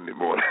on a Sunday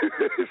morning.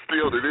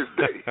 Still to this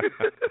day.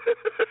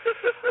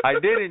 I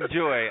did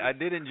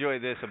enjoy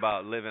this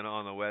about living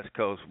on the West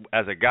Coast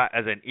as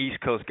an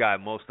East Coast guy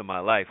most of my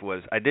life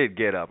was I did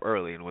get up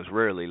early and was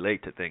rarely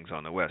late to things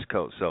on the West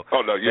Coast. So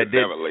you're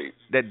never late.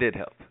 That did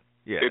help.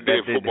 Yeah,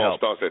 football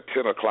starts at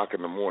 10 o'clock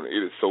in the morning.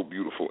 It is so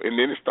beautiful. And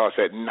then it starts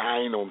at 9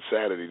 on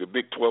Saturday. The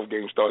Big 12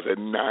 game starts at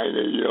 9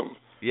 a.m.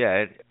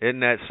 Yeah, isn't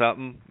that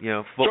something?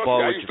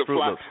 Football. I used to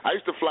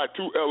fly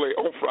to L.A.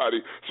 on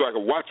Friday so I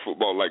could watch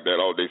football like that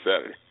all day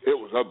Saturday. It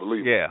was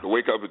unbelievable. Yeah. To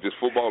wake up and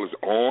just football is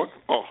on.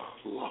 Oh,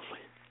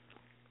 lovely.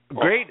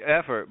 Great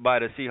effort by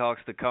the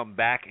Seahawks to come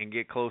back and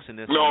get close in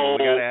this one.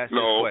 We got to ask this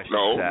question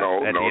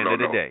at the end of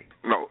the day.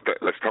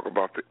 Let's talk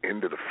about the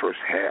end of the first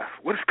half.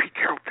 What is Pete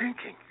Carroll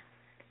thinking?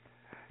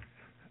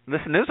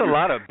 Listen, there's a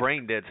lot of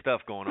brain-dead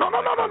stuff going on.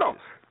 No.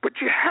 But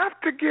you have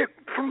to get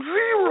from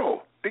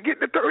 0 to get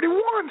to 31,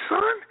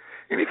 son.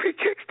 And if he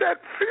kicks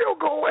that field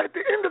goal at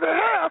the end of the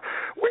half,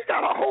 we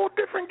got a whole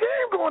different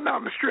game going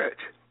down the stretch.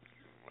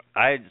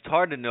 It's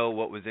hard to know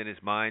what was in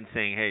his mind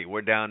saying, hey,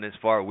 we're down this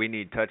far, we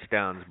need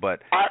touchdowns.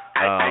 But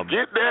I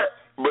get that,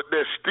 but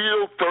there's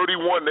still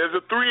 31. There's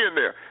a 3 in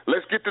there.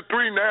 Let's get the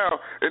 3 now,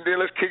 and then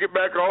let's kick it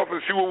back off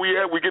and see where we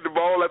at. We get the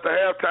ball at the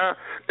halftime.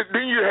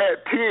 Then you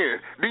had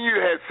 10. Then you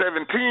had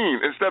 17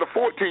 instead of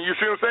 14. You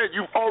see what I'm saying?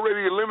 You've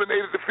already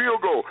eliminated the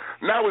field goal.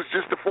 Now it's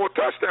just the 4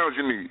 touchdowns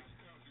you need.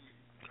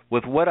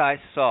 With what I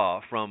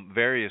saw from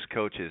various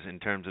coaches in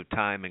terms of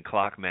time and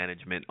clock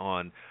management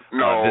on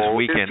this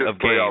weekend of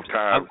games,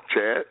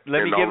 Chad.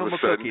 Let me give him a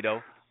cookie,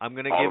 though. I'm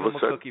going to give him a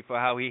cookie for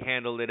how he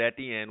handled it at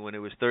the end when it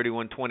was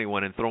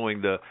 31-21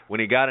 and when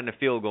he got in the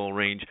field goal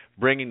range,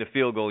 bringing the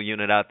field goal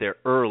unit out there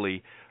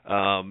early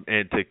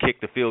and to kick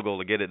the field goal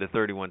to get it to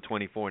 31-24 and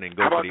then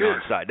go for the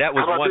onside. That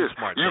was one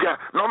smart thing.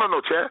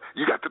 No, Chad.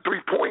 You got the 3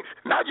 points.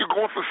 Now you're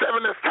going for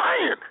 7 that's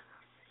tying.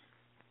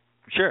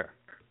 Sure.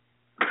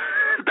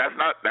 That's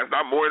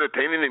not more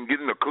entertaining than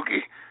getting a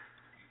cookie.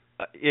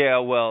 Yeah,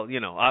 well,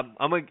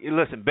 I'm a,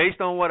 listen. Based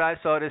on what I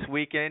saw this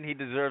weekend, he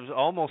deserves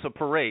almost a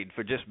parade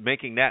for just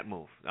making that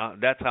move.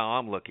 That's how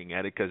I'm looking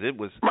at it, because it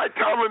was. Mike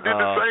Tomlin did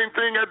the same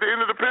thing at the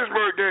end of the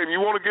Pittsburgh game. You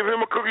want to give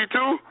him a cookie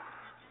too?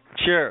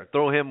 Sure,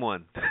 throw him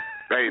one.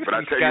 Hey, but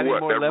I tell you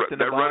what,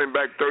 that running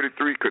back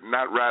 33 could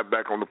not ride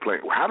back on the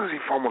plane. How does he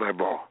fumble that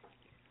ball?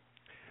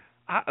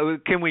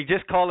 Can we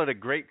just call it a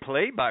great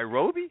play by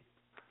Roby?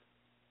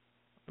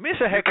 I mean,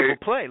 it's a heck of a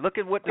play. Look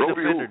at what the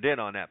defender did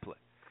on that play.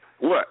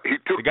 What? He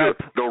took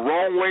the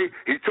wrong way.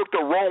 He took the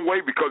wrong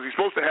way because he's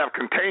supposed to have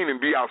contain and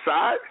be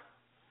outside.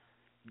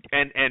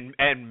 And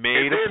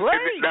made a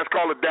play. That's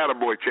called a data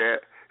boy,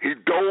 Chad. He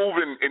dove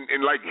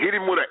and like hit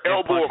him with an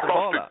elbow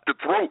across the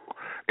throat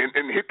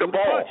and hit the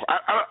ball.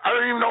 I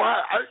don't even know how.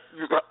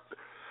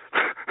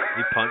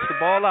 He punched the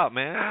ball out,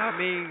 man. I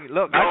mean,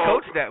 look, I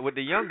coached that with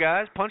the young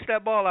guys. Punch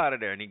that ball out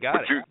of there, and he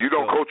got it. But you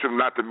don't coach them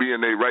not to be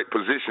in their right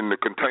position to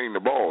contain the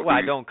ball. Well,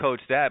 I don't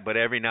coach that, but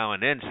every now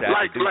and then, Seth,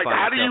 like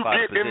how do you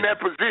get in that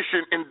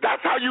position? And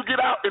that's how you get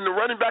out, and the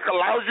running back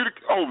allows you to.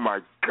 Oh my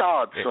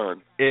God,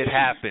 son! It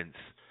happens.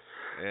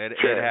 It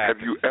Chad,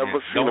 happens. Have you ever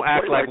seen Don't a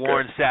act play like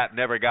Warren Sapp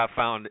never got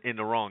found in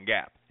the wrong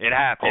gap. It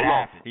happened.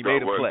 Hold on. He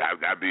made a play.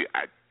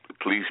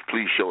 Please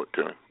show it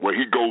to him where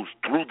he goes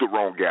through the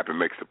wrong gap and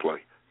makes the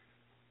play.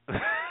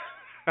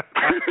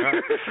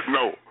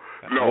 No.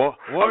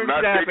 Warren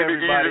I'm not Sapp, taking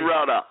everybody. the easy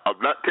route out.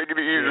 I'm not taking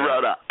the easy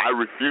route out. I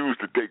refuse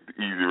to take the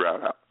easy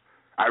route out.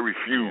 I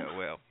refuse. Yeah,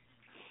 well.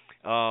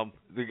 I'm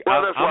going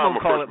to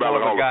call it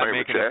more of a guy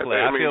making a play.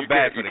 I feel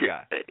bad for the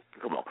guy. Hey,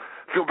 come on.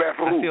 Feel bad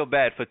for who? I feel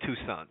bad for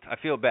Toussaint. I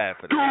feel bad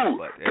for the guy.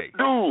 But, hey.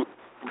 Dude,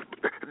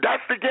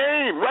 that's the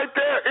game right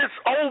there. It's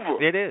over.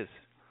 It is.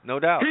 No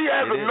doubt. He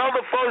has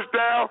another first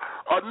down,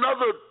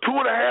 another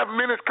 2.5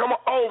 minutes come on.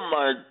 Oh,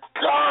 my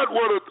God,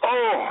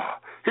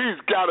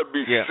 he's got to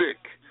be sick.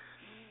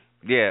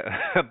 Yeah,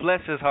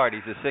 bless his heart.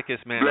 He's the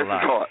sickest man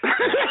alive.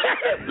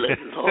 Bless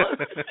his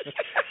heart.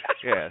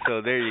 Yeah,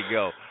 so there you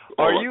go.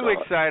 Are you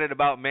excited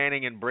about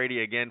Manning and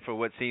Brady again for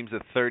what seems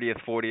the 30th,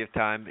 40th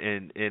time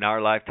in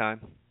our lifetime?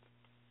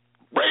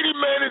 Brady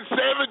Manning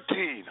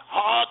 17.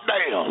 Hot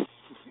damn.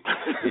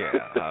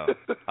 Yeah,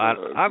 I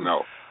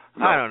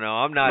don't know.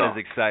 I'm not as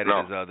excited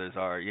as others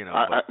are.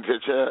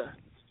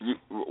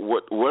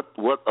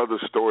 What other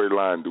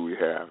storyline do we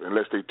have?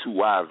 Unless they two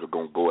wives are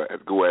gonna go at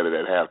it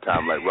at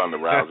halftime like Ronda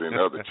Rousey and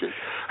other chicks.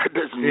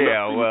 There's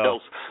nothing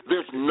else.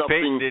 There's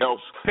nothing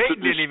else.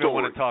 Peyton didn't even story.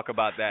 want to talk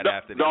about that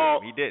after the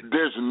game. He didn't.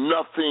 There's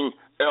nothing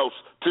else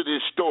to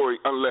this story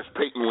unless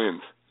Peyton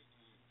wins.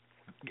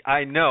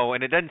 I know,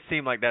 and it doesn't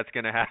seem like that's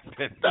going to happen.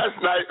 That's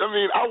nice. I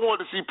mean, I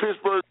want to see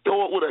Pittsburgh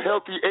throw it with a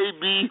healthy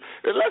AB,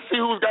 and let's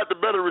see who's got the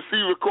better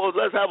receiver corps.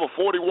 Let's have a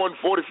 41-45,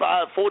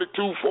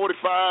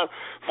 42-45,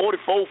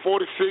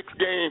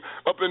 44-46 game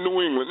up in New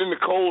England, in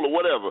the cold or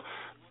whatever.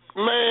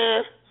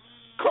 Man,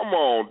 come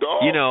on,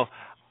 dog.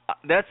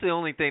 That's the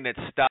only thing that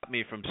stopped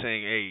me from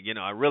saying, hey,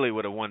 I really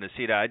would have wanted to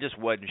see that. I just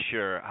wasn't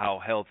sure how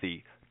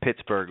healthy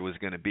Pittsburgh was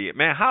going to be.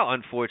 Man, how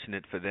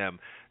unfortunate for them,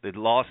 the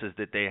losses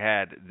that they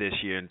had this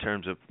year in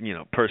terms of,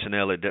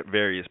 personnel at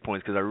various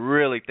points, because I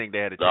really think they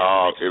had a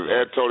chance. If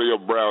Antonio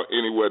Brown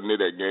anywhere near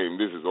that game,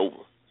 this is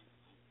over.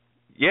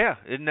 Yeah,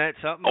 isn't that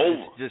something?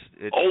 Over.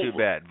 It's too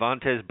bad.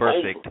 Vontez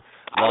Burfict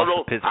lost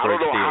to Pittsburgh I don't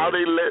know how Steelers.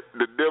 they let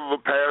the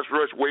Denver pass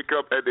rush wake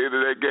up at the end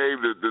of that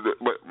game.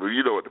 But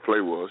you know what the play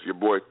was. Your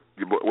boy,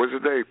 what's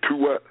his name?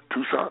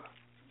 Toussaint.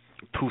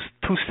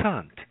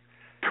 Toussaint.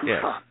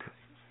 Yes.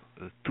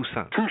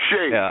 Toussaint.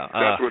 Touche. Yeah,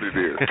 that's what it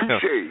is.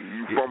 Touche.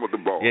 You fumbled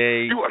the ball.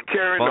 Yeah, you are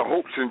carrying the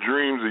hopes and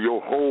dreams of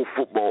your whole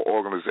football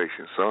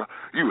organization, son.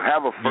 You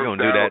have a first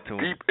down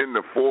deep in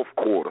the fourth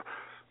quarter.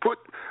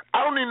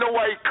 I don't even know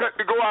why he cut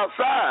to go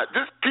outside.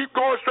 Just keep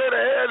going straight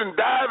ahead and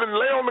dive and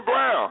lay on the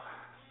ground.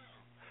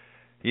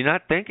 You're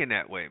not thinking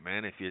that way,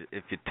 man. If you're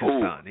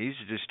Toussaint, he's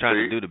just trying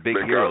to do the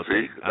big hero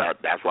thing.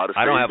 That's why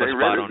I don't have a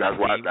spot on this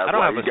team. I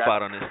don't have a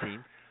spot on this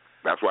team.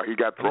 That's why he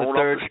got thrown off the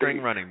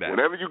third-string stage. running back.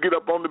 Whenever you get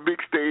up on the big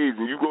stage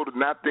and you go to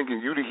not thinking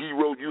you the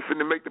hero, you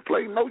finna make the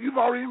play. No, you've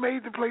already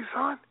made the play,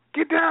 son.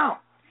 Get down.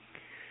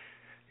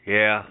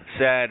 Yeah,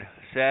 sad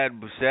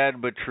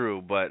but true.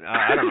 But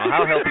I don't know.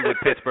 How healthy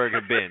would Pittsburgh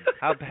have been?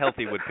 How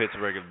healthy would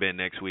Pittsburgh have been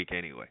next week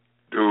anyway?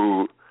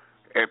 Dude,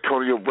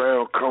 Antonio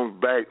Brown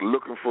comes back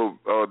looking for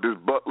this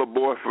Butler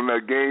boy from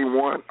that game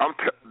one.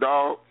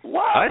 Dog,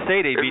 wow. I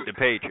say they beat the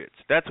Patriots.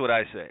 That's what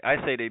I say.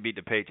 I say they beat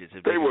the Patriots.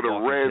 If they would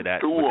have ran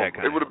through them.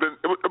 It would have been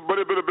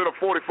a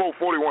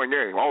 44-41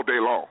 game all day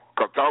long.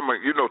 Because Tom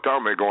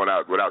ain't going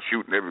out without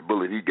shooting every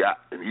bullet he got,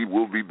 and he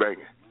will be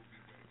banging.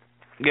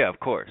 Yeah,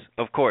 of course.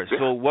 Yeah.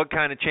 So what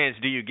kind of chance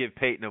do you give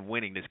Peyton of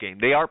winning this game?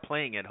 They are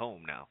playing at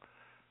home now.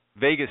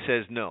 Vegas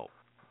says no.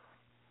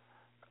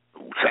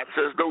 Chat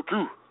says no,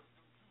 too.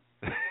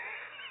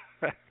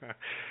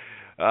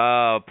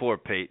 Poor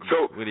Peyton.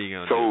 What are you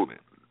going to do, man?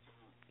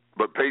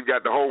 But Peyton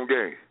got the home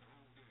game.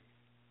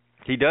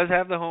 He does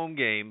have the home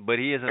game, but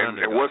he is an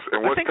underdog. What's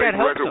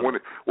Peyton's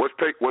record? What's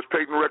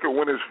Peyton's record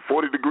when it's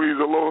 40 degrees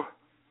or lower?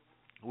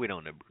 We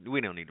don't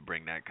need to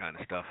bring that kind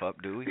of stuff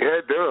up, do we?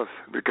 Yeah, it does.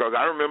 Because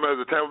I remember as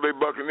a Tampa Bay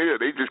Buccaneer,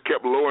 they just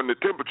kept lowering the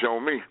temperature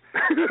on me.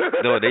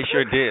 No, they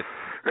sure did.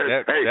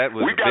 That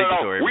was a big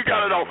story. We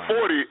got it off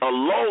 40 a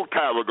long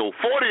time ago.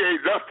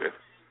 48-0.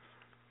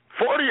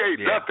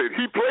 48-0.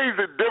 He plays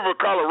in Denver,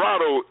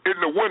 Colorado in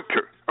the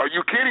winter. Are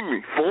you kidding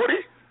me?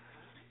 40?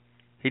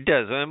 He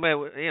does. I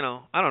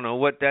don't know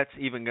what that's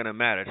even going to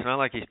matter. It's not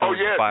like he's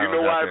throwing spirals you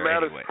know why it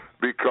matters? Anyway.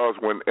 Because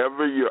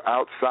whenever you're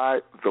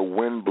outside, the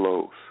wind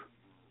blows.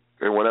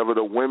 And whenever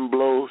the wind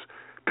blows,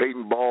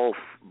 Peyton Ball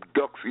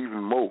ducks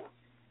even more.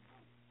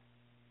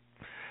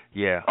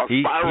 Yeah,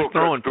 he's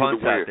throwing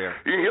punts out there.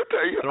 He'll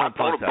tell you, I've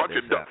thrown a bunch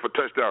of ducks for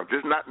touchdowns,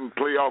 just not in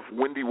playoff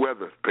windy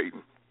weather,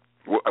 Peyton.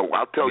 Well,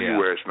 I'll tell you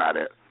where it's not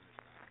at.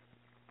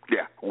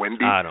 Yeah,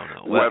 windy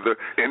weather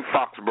in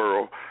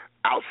Foxborough,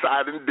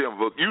 outside in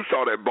Denver. You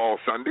saw that ball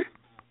Sunday.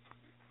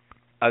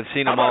 I've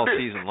seen them all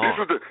season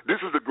long. This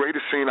was the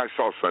greatest scene I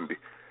saw Sunday.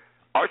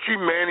 Archie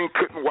Manning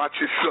couldn't watch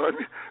his son,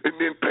 and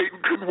then Peyton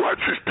couldn't watch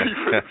his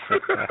defense.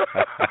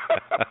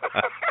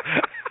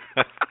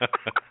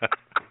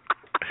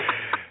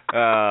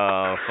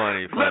 Oh,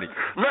 funny.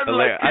 Nothing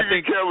like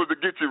TV cameras to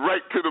get you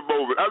right to the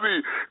moment. I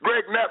mean,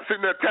 Greg Knapp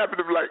sitting there tapping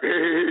him like,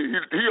 hey.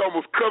 He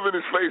almost covered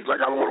his face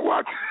like, I don't want to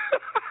watch.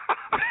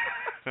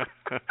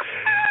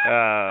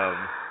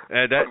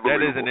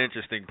 That is an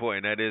interesting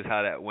point. That is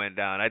how that went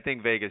down. I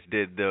think Vegas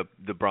did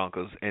the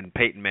Broncos and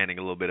Peyton Manning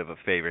a little bit of a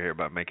favor here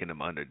by making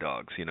them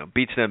underdogs.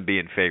 Beats them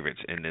being favorites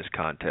in this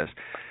contest.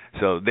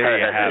 So there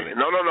you have it.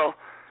 No.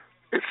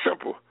 It's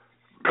simple.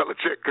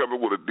 Belichick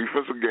coming with a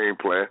defensive game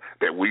plan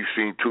that we've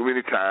seen too many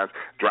times,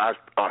 drives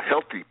a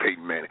healthy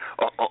Peyton Manning,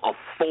 a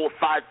 4,000 or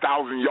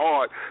 5,000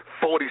 yard,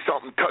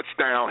 40-something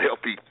touchdown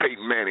healthy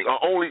Peyton Manning,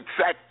 only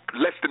sacked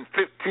less than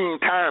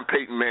 15 times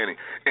Peyton Manning,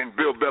 and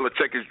Bill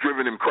Belichick has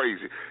driven him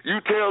crazy.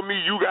 You tell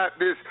me you got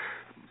this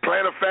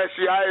plantar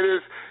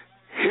fasciitis,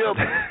 hip,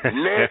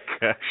 neck,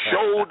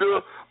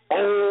 shoulder,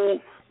 old,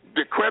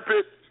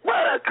 decrepit.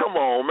 Well, come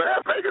on,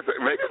 man. Vegas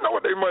know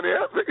what they money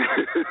at.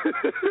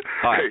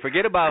 All right,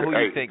 forget about who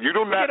you think. You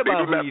do not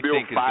build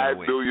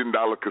 $5 billion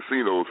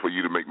casinos for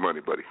you to make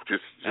money, buddy.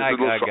 Just I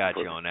got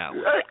you on that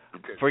one.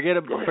 Forget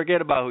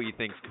about who you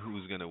think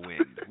who's going to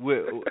win.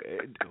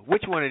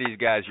 Which one of these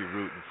guys you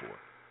rooting for?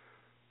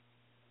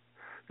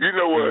 You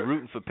know what? You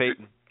rooting for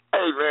Peyton?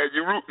 Hey, man,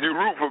 you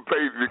root for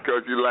Peyton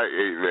because you're like,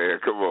 hey, man,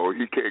 come on.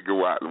 He can't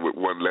go out with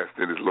one less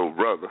than his little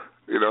brother,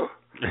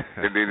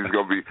 and then he's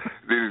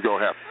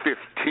gonna have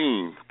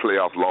 15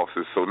 playoff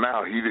losses. So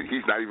now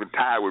he's not even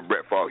tied with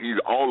Brett Favre. He's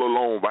all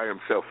alone by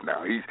himself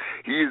now. He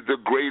is the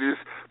greatest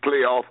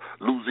playoff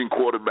losing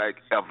quarterback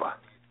ever.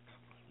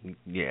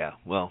 Yeah,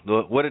 well,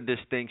 what a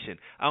distinction.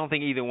 I don't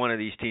think either one of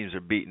these teams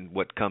are beating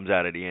what comes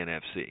out of the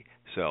NFC.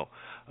 So,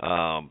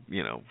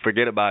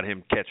 forget about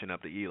him catching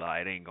up to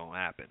Eli. It ain't going to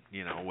happen.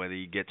 Whether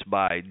he gets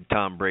by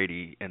Tom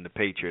Brady and the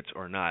Patriots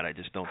or not, I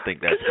just don't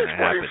think that's going to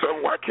happen.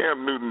 Why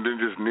Cam Newton didn't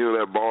just kneel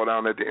that ball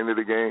down at the end of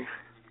the game?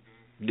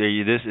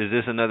 Is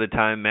this another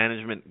time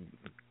management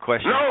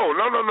question? No.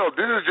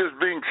 This is just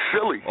being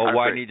silly. Oh,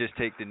 why didn't he just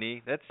take the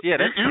knee? That's You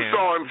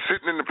saw him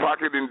sitting in the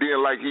pocket, and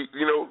then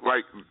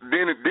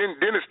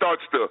then it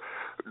starts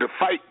the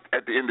fight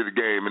at the end of the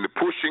game, and the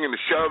pushing and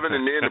the shoving,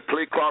 and then the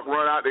play clock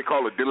run out. They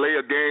call a delay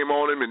of game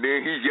on him, and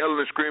then he's yelling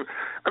and screaming.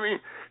 I mean,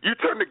 you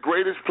turn the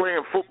greatest play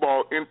in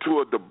football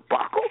into a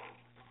debacle?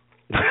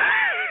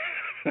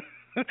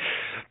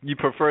 You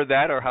prefer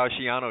that or how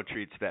Schiano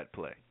treats that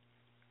play?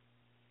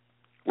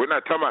 We're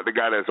not talking about the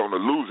guy that's on the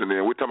losing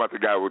end. We're talking about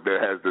the guy that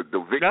has the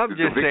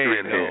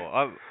victory in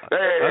hand.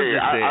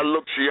 I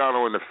looked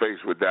Schiano in the face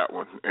with that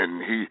one,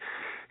 and he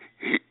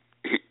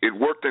it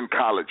worked in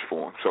college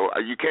for him. So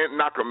you can't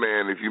knock a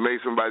man if you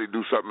made somebody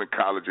do something in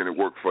college and it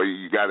worked for you.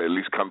 You got to at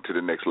least come to the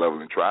next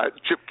level and try it.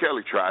 Chip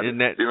Kelly tried it.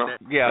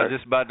 Yeah, I was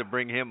just about to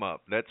bring him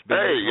up. That's been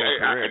his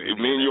whole career.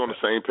 Me and you on the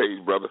same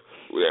page, brother.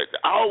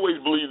 I always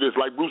believe this,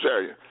 like Bruce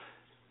Arians.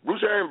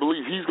 Bruce Arians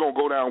believes he's going to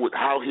go down with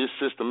how his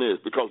system is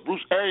because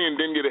Bruce Arians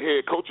didn't get a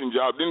head coaching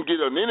job, didn't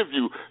get an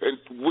interview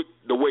with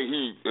the way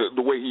he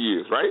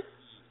is, right?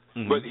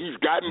 Mm-hmm. But he's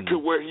gotten to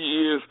where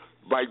he is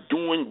by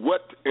doing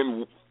what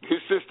in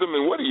his system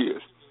and what he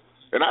is.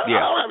 And I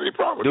don't have any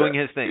problem with doing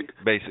that. his thing,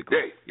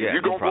 basically. You're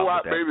going to go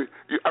out, baby.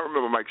 I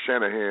remember Mike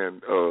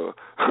Shanahan.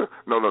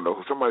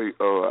 Somebody,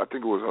 I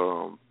think it was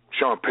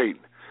Sean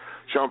Payton.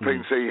 Sean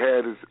Payton said he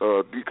had his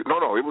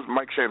it was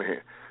Mike Shanahan.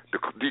 The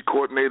D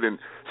coordinator and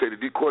say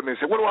the D coordinator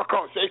said, "What do I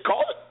call it?" Say,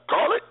 "Call it."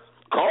 Call it.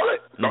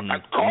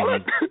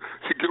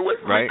 Get away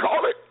from me.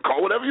 Call it.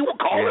 Call whatever you want.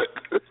 Call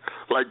it.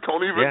 Like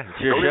don't even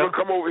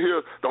come over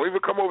here. Don't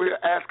even come over here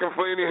asking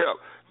for any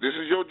help. This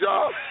is your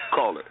job.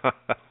 Call it.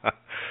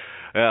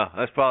 Yeah,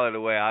 that's probably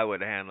the way I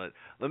would handle it.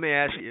 Let me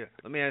ask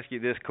you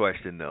this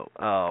question though.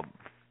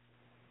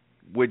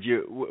 Would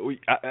you?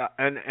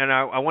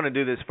 I want to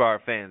do this for our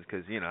fans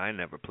because I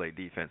never played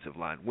defensive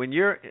line. When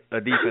you're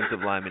a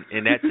defensive lineman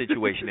in that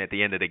situation at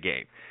the end of the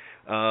game,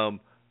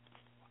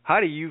 how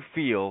do you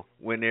feel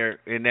when they're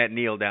in that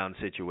kneel down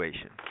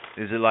situation?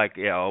 Is it like,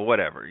 or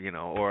whatever,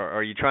 or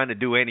are you trying to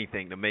do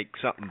anything to make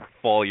something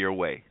fall your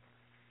way?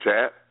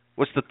 Chad,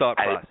 what's the thought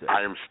process?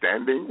 I am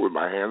standing with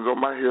my hands on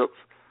my hips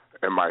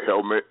and my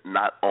helmet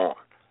not on.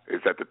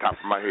 It's at the top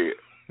of my head.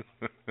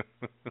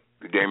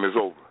 The game is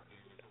over.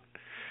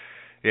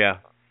 Yeah.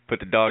 Put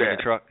the dog in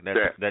the truck. That's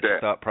the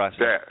thought process.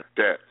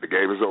 The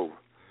game is over.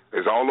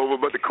 It's all over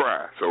but the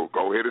cry. So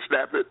go ahead and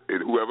snap it.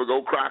 And whoever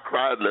go cry.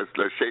 Let's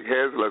shake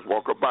hands. Let's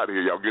walk up out of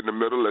here. Y'all get in the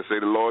middle. Let's say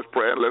the Lord's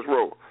Prayer. And let's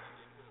roll.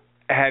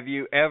 Have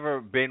you ever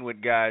been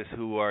with guys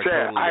who are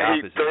Chad,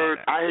 totally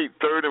opposite? I hate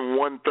third and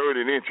 1/3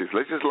 in inches.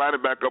 Let's just line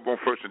it back up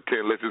on 1st and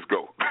 10. Let's just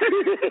go.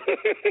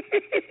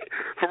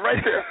 From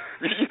right there,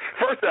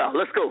 first down.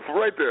 Let's go from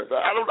right there.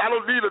 I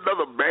don't need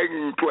another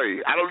banging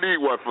play. I don't need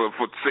one for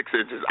 6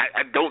 inches.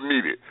 I don't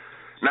need it.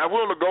 Now, if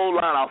we're on the goal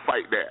line, I'll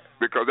fight that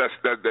because that's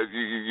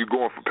you're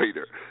going for pay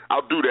dirt.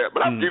 I'll do that,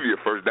 but I'll give you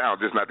a first down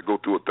just not to go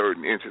through a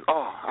 3rd and inches.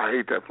 Oh, I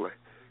hate that play.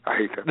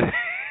 I hate that play.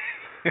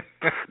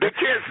 They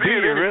can't see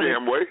it any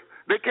damn way.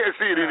 They can't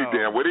see it any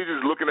damn way. They're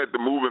just looking at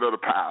the movement of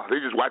the pile. They're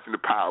just watching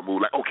the pile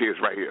move like, okay,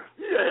 it's right here.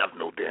 Yeah, I have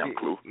no damn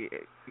clue.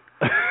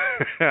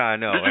 I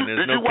know.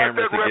 Did you watch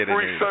that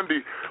referee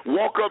Sunday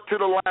walk up to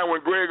the line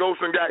when Greg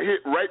Olsen got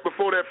hit right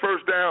before that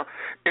first down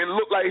and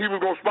looked like he was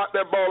going to spot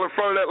that ball in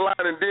front of that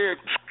line and then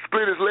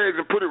split his legs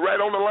and put it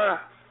right on the line?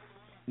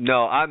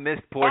 No, I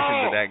missed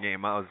portions of that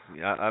game. I missed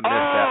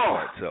that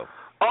part. So.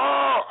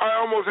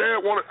 I almost had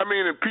one. I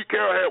mean, and Pete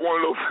Carroll had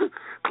one of those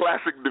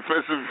classic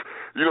defensive,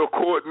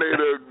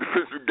 coordinator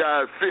defensive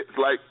guys fits.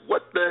 Like,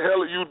 what the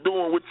hell are you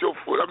doing with your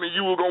foot? I mean,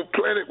 you were gonna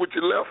plant it with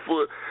your left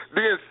foot,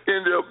 then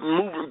ended up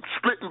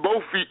splitting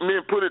both feet, and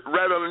then put it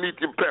right underneath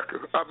your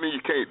pecker. I mean,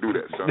 you can't do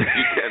that, son.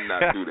 You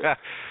cannot do that.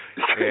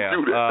 You can't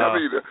do that. I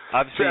mean,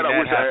 Chad,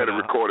 I wish I had it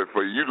recorded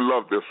for you. You'd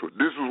love this one.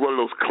 This was one of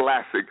those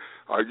classic.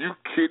 Are you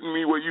kidding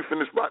me? Where you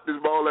finna spot this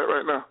ball at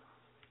right now?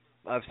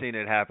 I've seen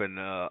it happen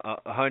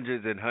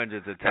hundreds and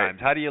hundreds of times.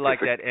 How do you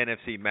like that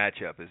NFC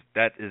matchup? Is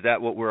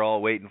that what we're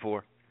all waiting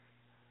for?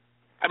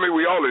 I mean,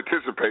 we all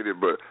anticipated,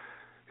 but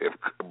if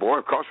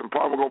Carson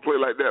Palmer gonna play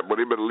like that,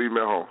 but they better leave him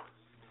at home.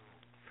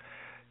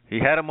 He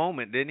had a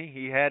moment, didn't he?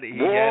 He had a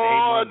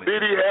moment.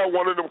 Did he have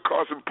one of them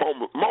Carson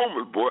Palmer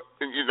moments, boy?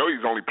 And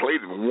he's only played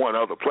in one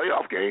other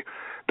playoff game.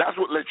 That's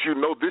what lets you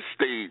know this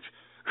stage.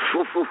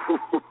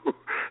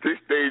 This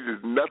stage is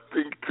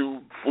nothing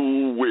to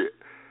fool with.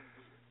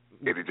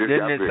 Isn't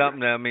it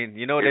something? I mean,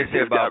 you know what they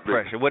say about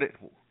pressure. What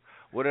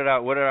did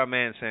our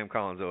man Sam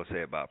Collins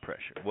say about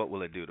pressure? What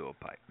will it do to a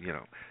pipe?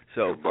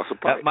 So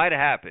that might have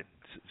happened.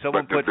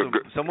 Someone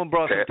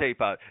brought some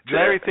tape out.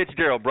 Larry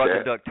Fitzgerald brought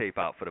the duct tape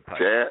out for the pipe.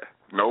 Chad,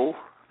 no.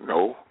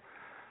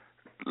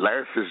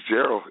 Larry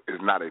Fitzgerald is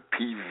not a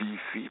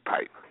PVC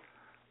pipe.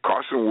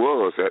 Carson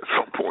was at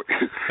some point.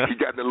 He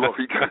got the low.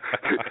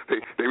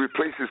 They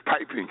replaced his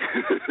piping.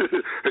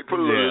 They put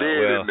a little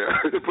lead in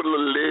there. They put a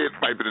little lead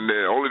piping in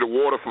there. Only the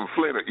water from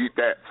Flint will eat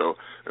that. So.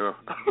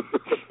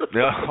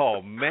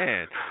 Oh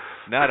man,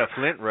 not a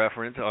Flint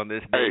reference on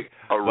this day.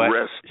 Hey,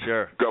 arrest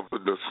sure.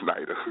 Governor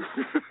Snyder.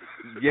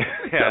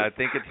 yeah, I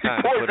think it's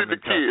time. He poisoned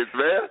the kids,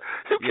 man.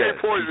 You can't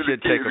poison the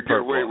kids and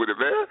get away with it,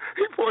 man.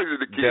 He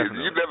poisoned the kids.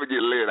 Definitely. You never get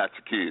lead out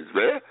your kids,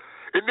 man.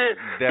 And then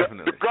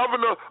the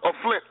governor of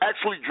Flint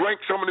actually drank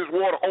some of this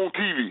water on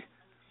TV.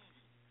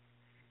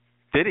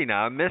 Did he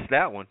now? I missed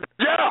that one.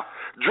 Yeah,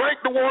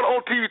 drank the water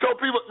on TV. Told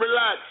people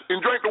relax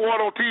and drank the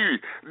water on TV.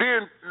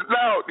 Then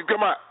now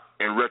come out.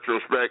 In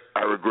retrospect,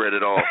 I regret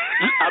it all.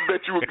 I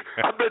bet you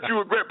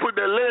regret putting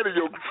that lead in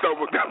your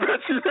stomach. I bet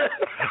you that.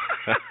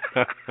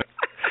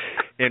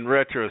 In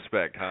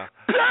retrospect, huh?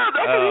 Yeah,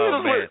 that's what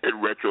he was.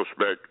 In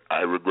retrospect,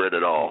 I regret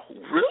it all.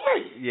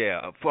 Really?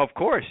 Yeah, of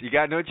course. You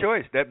got no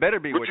choice. That better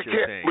be what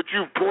you're saying. But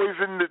you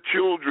poisoned the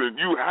children.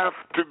 You have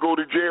to go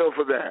to jail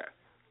for that.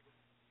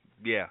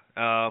 Yeah.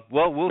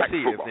 Well, we'll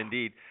see football. if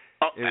indeed.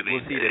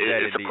 We'll see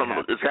that it's a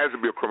criminal. It has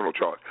to be a criminal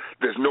charge.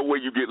 There's no way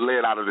you get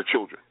lead out of the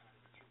children.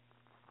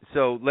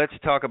 So let's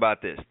talk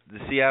about this. The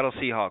Seattle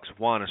Seahawks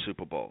won a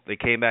Super Bowl. They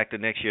came back the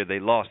next year. They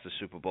lost the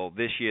Super Bowl.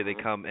 This year they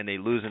come and they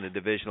lose in the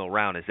divisional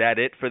round. Is that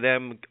it for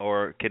them,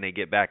 or can they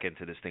get back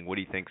into this thing? What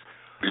do you think?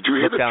 Did you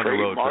hear the trade,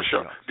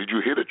 Marshawn? Did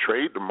you hear the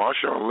trade to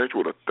Marshawn Lynch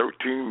with a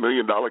 $13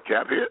 million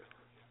cap hit?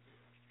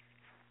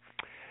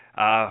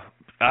 I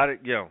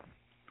don't know.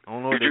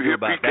 Did you hear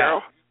Pete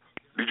Carroll?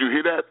 Did you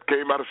hear that?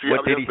 Came out of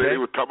Seattle yesterday. They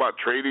were talking about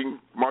trading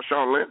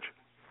Marshawn Lynch.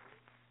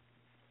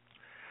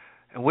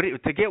 And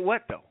to get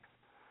what though?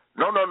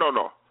 No.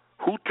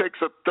 Who takes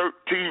a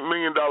 $13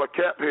 million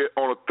cap hit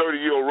on a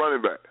 30-year-old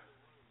running back?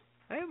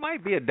 There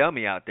might be a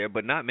dummy out there,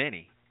 but not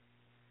many.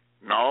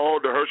 No,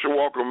 the Herschel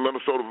Walker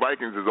Minnesota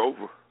Vikings is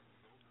over.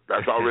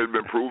 That's already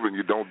been proven.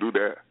 You don't do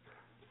that.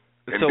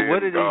 So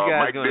what are these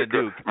guys going to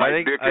do? Are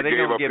they going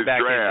to get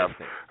back in this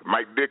thing?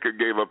 Mike Dicker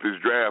gave up his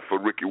draft for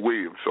Ricky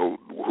Williams. So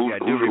who's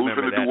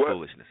going to do what?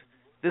 Foolishness.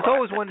 There's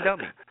always one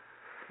dummy.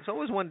 There's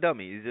always one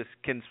dummy.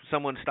 Can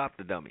someone stop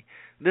the dummy?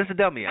 There's a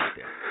dummy out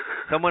there.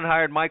 Someone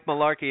hired Mike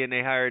Mularkey and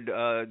they hired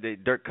the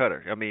Dirk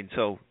Cutter. I mean,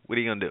 so what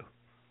are you going to do?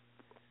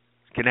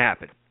 It can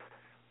happen.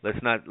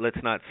 Let's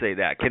not say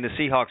that. Can the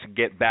Seahawks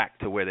get back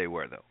to where they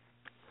were though?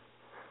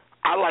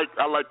 I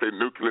like the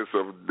nucleus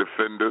of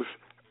defenders,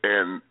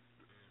 and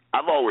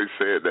I've always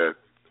said that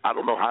I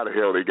don't know how the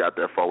hell they got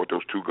that far with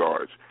those two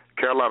guards.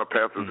 Carolina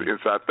Panthers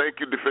inside.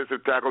 Thank you,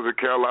 defensive tackles at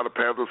Carolina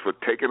Panthers, for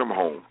taking them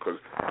home, because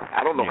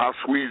I don't know how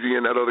Sweezy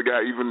and that other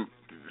guy even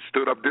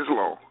stood up this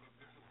long.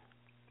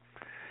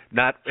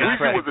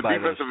 Sweezy was a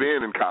defensive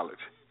end in college.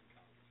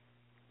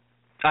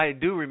 I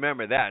do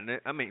remember that. And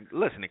I mean,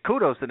 listen,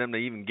 kudos to them to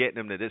even getting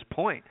them to this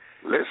point.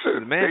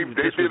 Listen, they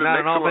did an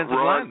excellent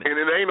run, and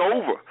it ain't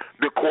over.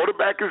 The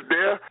quarterback is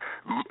there.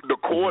 The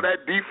core of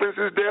that defense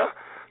is there.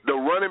 The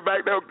running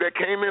back that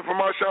came in from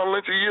Marshawn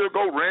Lynch a year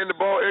ago ran the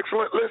ball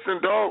excellent. Listen,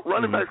 dog,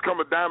 running backs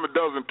come a dime a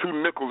dozen,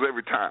 2 nickels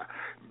every time.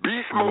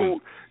 Beast mode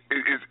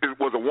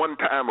was a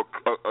one-time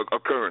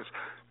occurrence.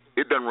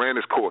 It done ran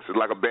its course. It's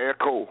like a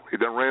bad cold. It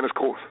done ran its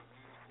course.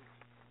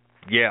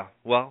 Yeah,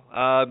 well,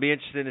 it'd be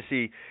interesting to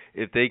see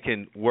if they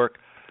can work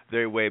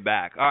their way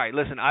back. All right,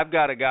 listen, I've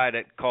got a guy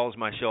that calls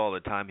my show all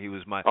the time. He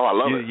was my. Oh, I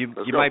love it.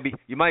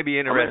 You might be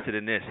interested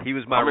in this. He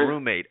was my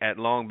roommate at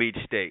Long Beach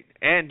State,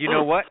 and you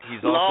know what?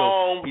 He's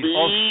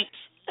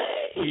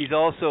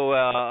also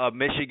a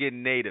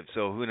Michigan native.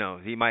 So who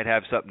knows? He might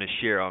have something to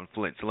share on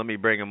Flint. So let me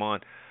bring him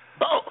on.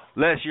 Oh.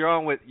 Les, you're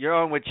on with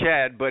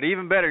Chad, but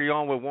even better, you're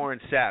on with Warren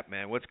Sapp,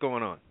 man. What's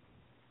going on?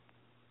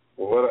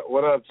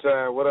 What up,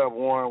 Chad? What up,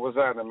 Warren? What's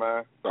happening,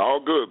 man? All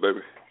good,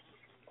 baby.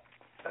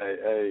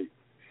 Hey.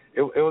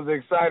 It was an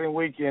exciting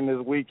weekend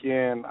this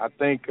weekend. I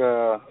think,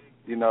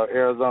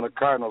 Arizona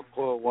Cardinals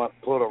pulled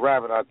a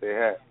rabbit out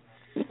their hat.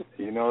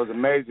 It was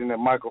amazing that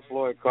Michael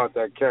Floyd caught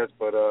that catch,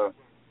 but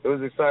it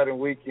was an exciting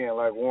weekend,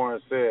 like Warren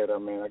said. I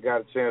mean, I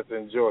got a chance to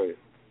enjoy it.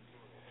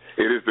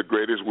 It is the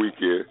greatest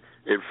weekend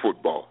in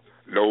football.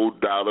 No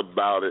doubt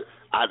about it.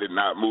 I did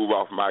not move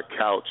off my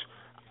couch.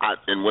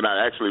 And when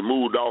I actually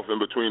moved off in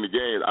between the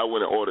games, I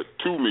went and ordered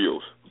 2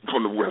 meals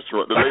from the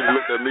restaurant. The lady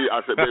looked at me. I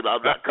said, baby,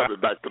 I'm not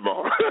coming back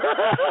tomorrow.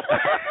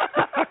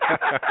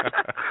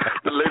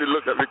 The lady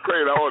looked at me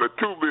crazy. I ordered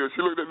 2 meals.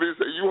 She looked at me and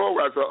said, you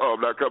home? I said, I'm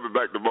not coming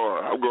back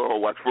tomorrow. I'm going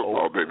home and watch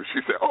football, baby.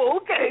 She said,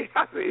 okay.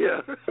 I said, yeah.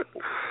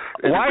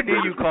 Why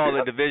do you call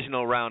the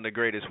divisional round the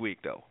greatest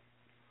week, though?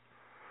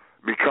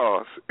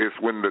 Because it's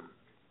when the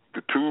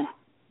 2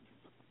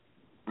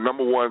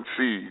 number 1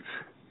 seeds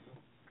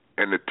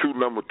and the 2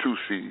 number 2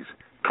 seeds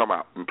come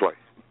out and play.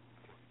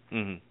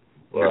 Mm-hmm.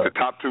 Right. It's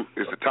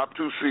the top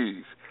 2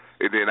 seeds,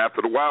 and then after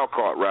the wild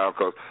card round,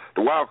 because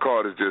the wild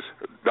card is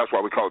that's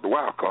why we call it the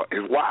wild card.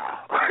 It's wild.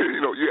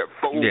 You have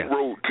 4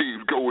 road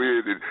teams go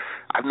in, and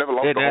I've never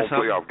lost a home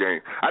playoff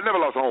game. I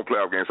never lost a home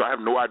playoff game, so I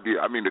have no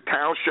idea. I mean, the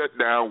town shut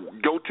down,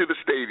 go to the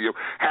stadium,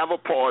 have a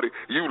party,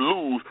 you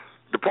lose.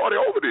 The party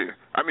over there.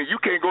 I mean, you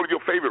can't go to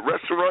your favorite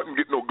restaurant and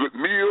get no good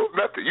meal,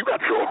 nothing. You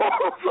got to go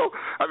home. So,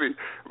 I mean,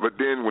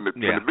 but then when the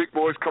big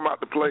boys come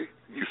out to play,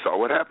 you saw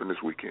what happened this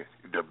weekend.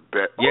 A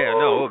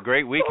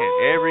great weekend.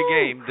 Every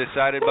game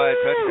decided by a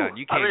touchdown.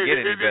 You can't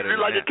get any better than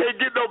that. It can't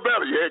get no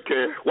better. Yeah, it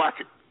can. Watch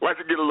it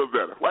get a little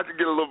better. Watch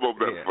it get a little more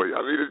better for you.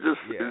 I mean,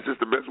 it's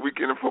just the best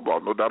weekend in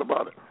football, no doubt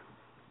about it.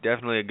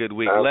 Definitely a good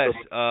week. Les,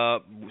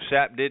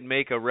 Sapp did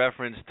make a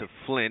reference to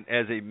Flint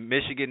as a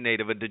Michigan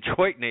native, a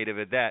Detroit native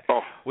at that.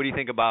 Oh. What do you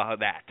think about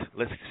that?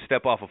 Let's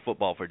step off of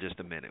football for just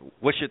a minute.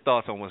 What's your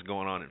thoughts on what's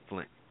going on in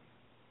Flint?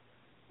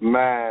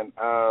 Man,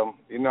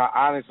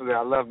 honestly,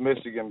 I love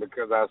Michigan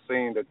because I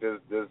seen that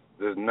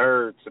this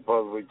nerd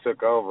supposedly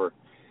took over,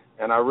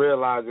 and I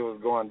realized it was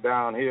going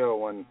downhill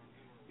when,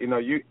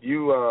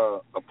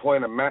 you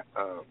appoint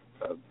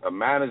a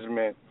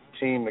management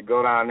team to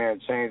go down there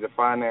and change the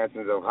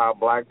finances of how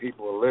black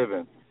people are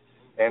living.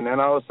 And then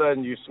all of a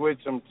sudden you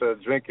switch them to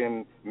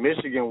drinking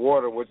Michigan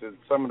water, which is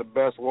some of the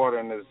best water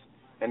in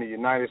the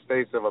United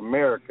States of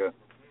America.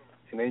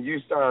 And then you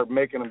start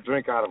making them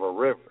drink out of a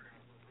river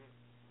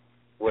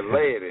with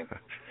lead in it.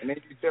 And then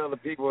you tell the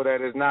people that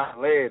there's not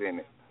lead in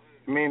it.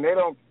 I mean, they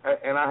don't,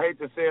 and I hate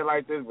to say it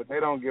like this, but they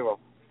don't give a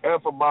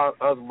F about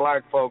us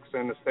black folks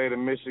in the state of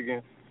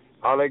Michigan.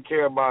 All they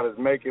care about is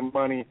making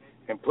money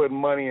and putting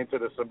money into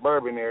the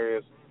suburban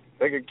areas.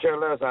 They could care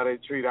less how they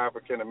treat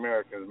African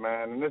Americans,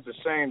 man. And it's a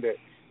shame that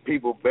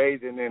people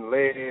bathing in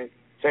lead,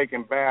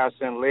 taking baths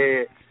in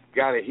lead,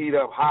 got to heat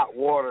up hot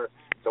water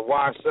to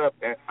wash up.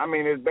 And I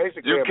mean, it's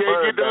basically you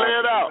can't get the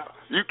lead out.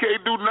 You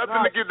can't do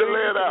nothing to get the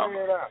lead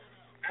out.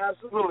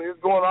 Absolutely, it's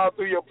going all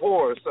through your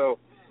pores. So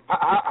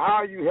how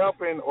are you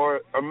helping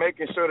or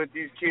making sure that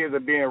these kids are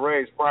being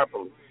raised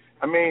properly?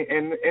 I mean,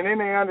 and then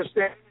they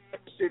understand.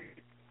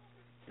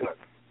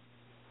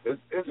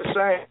 It's a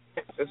shame.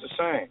 It's a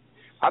shame.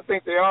 I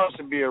think they all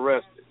should be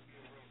arrested.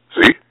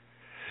 See?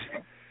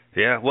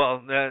 Yeah.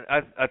 Well,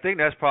 I think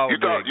that's probably.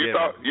 You thought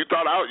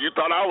I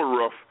was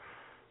rough.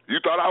 You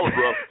thought I was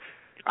rough.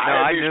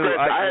 I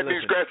had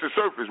these scratch the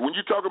surface. When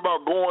you talk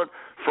about going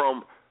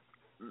from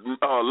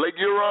Lake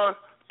Huron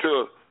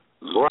to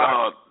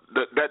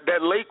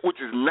that lake,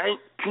 which is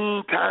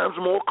 19 times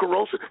more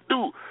corrosive,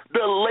 dude,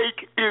 the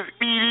lake is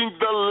eating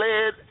the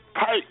lead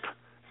pipe.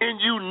 and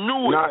you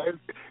knew it.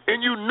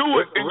 And you knew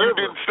it, and you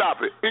didn't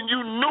stop it. And you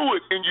knew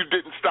it, and you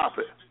didn't stop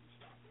it.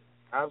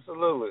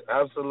 Absolutely.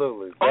 A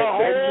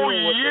whole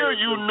year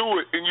you knew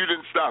it, and you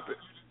didn't stop it.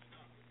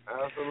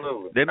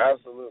 Absolutely.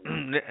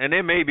 And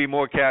there may be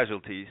more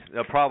casualties.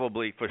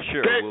 Probably, for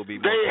sure, will be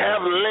more They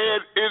have casualties.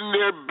 lead in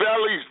their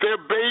bellies, their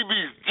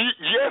babies.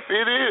 Yes,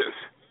 it is.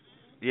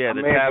 Yeah,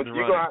 the tab's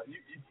running.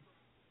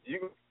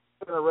 You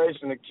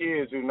generation of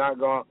kids who not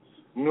gonna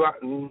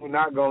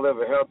live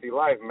a healthy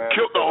life, man.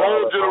 Killed the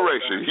whole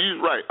generation.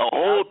 He's right. A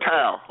whole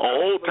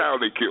town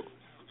they killed.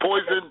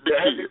 Poisoned the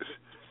kids.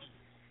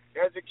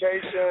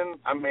 Education,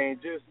 I mean,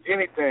 just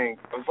anything.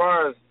 As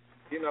far as,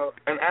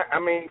 and I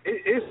mean,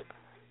 there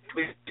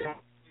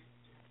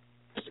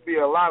should be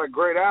a lot of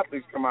great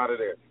athletes come out of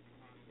there.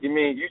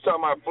 You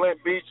talking about Flint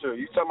Beecher,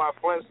 you talking about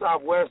Flint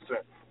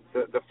Southwestern,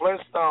 the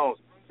Flintstones.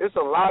 It's a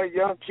lot of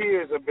young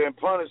kids have been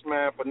punished,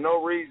 man, for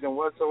no reason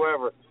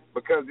whatsoever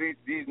because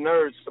these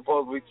nerds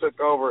supposedly took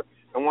over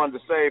and wanted to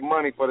save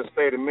money for the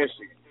state of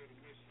Michigan.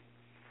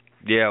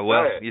 Yeah,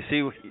 well, you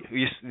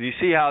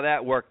see how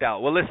that worked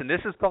out. Well, listen,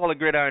 this is called a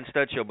Gridiron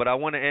Stud Show, but I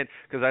want to end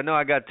because I know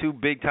I got two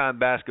big-time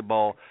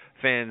basketball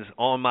fans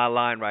on my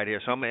line right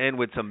here, so I'm going to end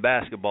with some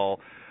basketball.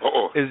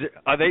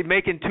 Are they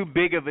making too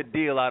big of a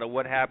deal out of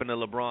what happened to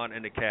LeBron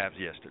and the Cavs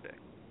yesterday?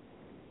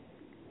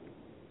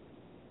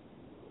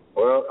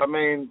 Well, I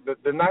mean,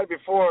 the night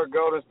before,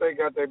 Golden State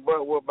got their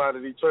butt whooped by the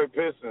Detroit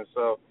Pistons,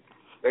 so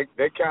they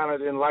kind of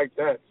didn't like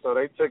that. So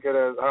they took it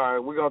as, all right,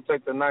 we're going to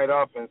take the night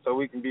off and so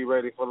we can be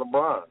ready for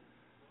LeBron.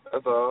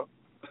 That's all.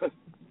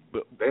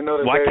 They know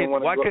that why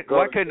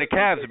couldn't the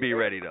Cavs be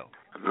ready, though?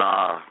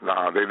 Nah,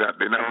 they're not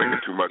making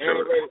too much of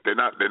it. They're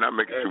not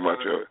making too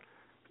much of it.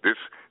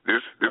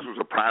 This was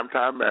a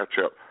primetime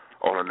matchup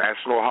on a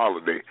national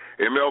holiday,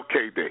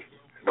 MLK Day.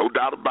 No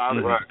doubt about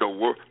it. Right. The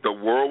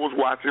world was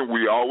watching.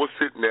 We all was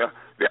sitting there.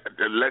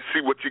 Let's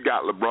see what you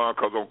got, LeBron,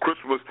 because on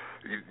Christmas,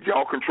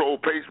 y'all control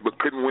pace but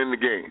couldn't win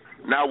the game.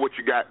 Now what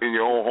you got in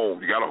your own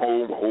home? You got a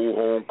whole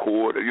home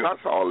court. I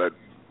saw all that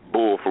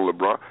bull from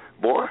LeBron.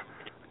 Boy,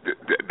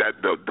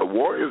 the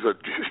Warriors are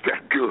just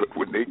that good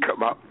when they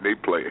come out and they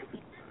play.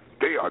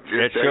 They are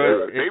just that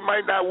good. They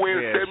might not win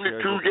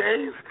 72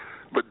 games,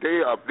 but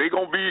they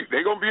gonna be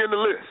in the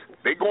list.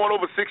 They going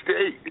over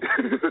 68.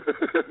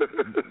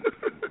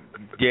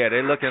 Yeah,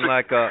 they're looking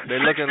like 68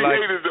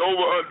 is the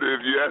over under.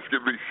 If you're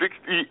asking me,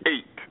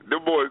 68.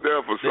 Them boys there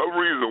for some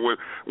reason.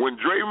 When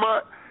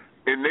Draymond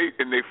and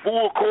they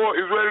full core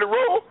is ready to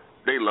roll,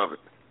 they love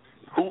it.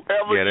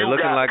 Whoever they're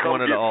looking got, like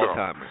one of the all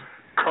timers.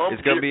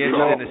 It's gonna be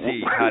interesting to see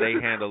how they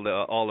handle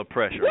all the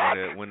pressure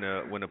when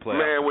the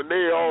playoffs. Man, when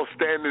they all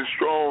standing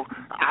strong,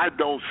 I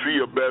don't see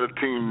a better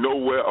team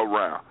nowhere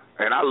around.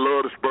 And I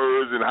love the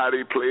Spurs and how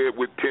they play it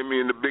with Timmy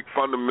and the big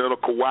fundamental,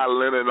 Kawhi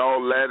Leonard and all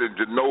that, and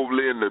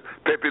Ginobili and the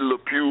Pepe Le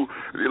Pew,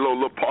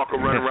 little Parker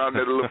running around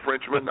there, the little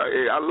Frenchman.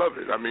 Hey, I love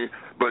it. I mean,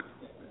 but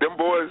them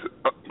boys,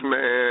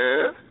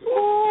 man,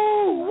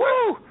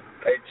 woo.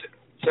 Hey,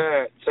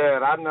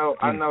 Chad, I know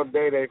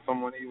Day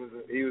from when he was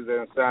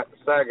in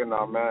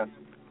Saginaw, man.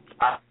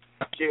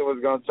 Kid was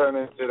gonna turn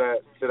into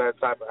that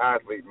type of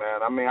athlete,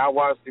 man. I mean, I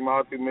watched him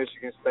all through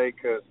Michigan State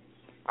because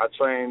I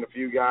trained a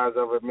few guys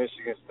over at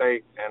Michigan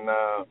State, and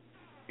I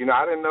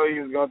didn't know he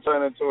was going to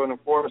turn into an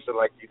enforcer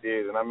like he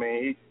did. And I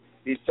mean,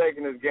 he's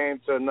taking his game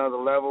to another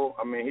level.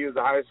 I mean, he was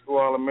a high school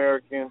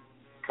All-American,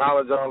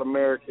 college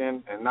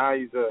All-American, and now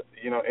he's a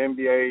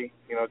NBA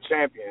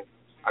champion.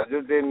 I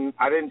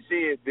didn't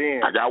see it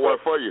then. I got one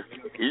for you.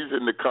 He's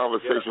in the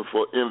conversation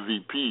for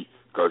MVP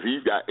because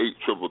he's got 8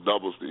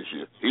 triple-doubles this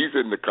year. He's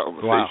in the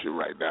conversation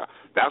right now.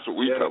 That's what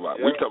we talk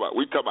about. We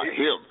talk about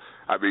him.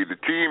 I mean, the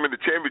team and the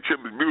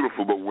championship is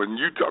beautiful, but when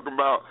you talk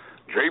about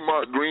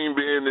Draymond Green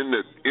being in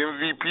the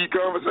MVP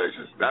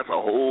conversation, that's a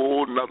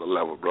whole nother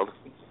level, brother.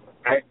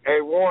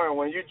 Hey Warren,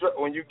 when you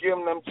give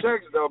them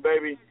checks though,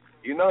 baby,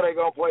 you know they're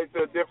gonna play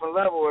to a different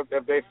level if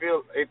they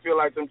feel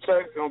like them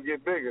checks gonna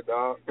get bigger,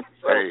 dog.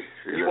 So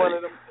he one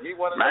of them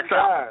Max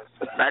guys.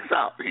 Max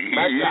out.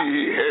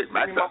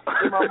 Max out.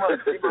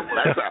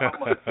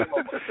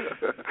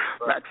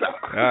 Max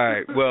out. All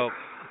right. Well,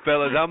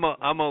 fellas, I'm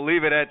gonna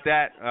leave it at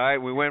that. All right.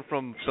 We went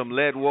from some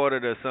lead water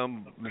to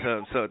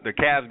so the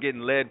Cavs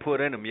getting lead put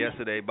in them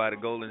yesterday by the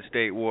Golden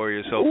State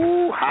Warriors. So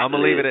I'm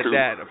gonna leave it at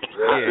that.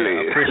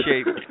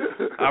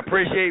 I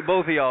appreciate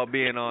both of y'all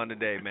being on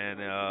today, man.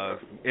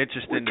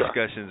 Interesting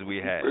discussions we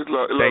had.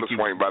 Thank you,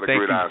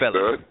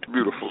 fellas.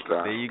 Beautiful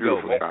time. There you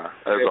Beautiful go, man. Time,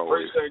 as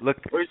always.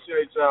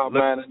 Appreciate y'all,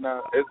 man. And,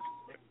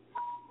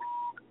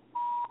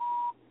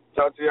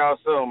 talk to y'all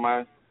soon,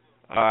 man.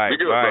 All right.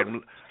 Good, all right.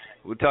 brother.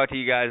 We'll talk to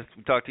you guys.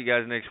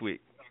 Next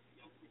week.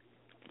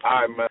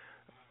 All right, man.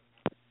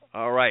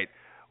 All right.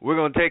 We're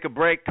going to take a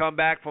break, come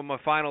back for my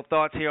final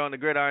thoughts here on the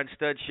Gridiron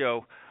Stud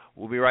Show.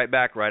 We'll be right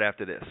back right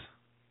after this.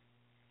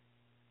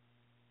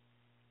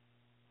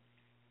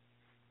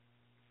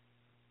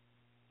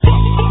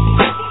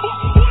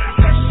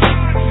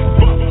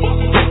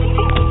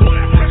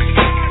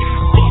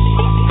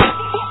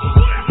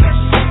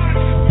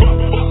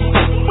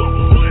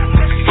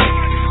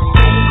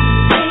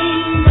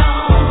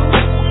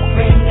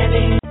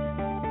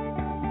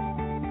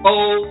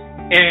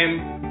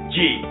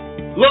 OMG.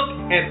 Look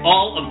at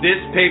all of this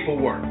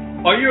paperwork.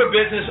 Are you a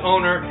business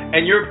owner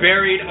and you're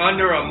buried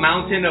under a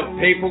mountain of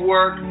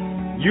paperwork?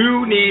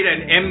 You need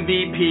an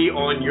MVP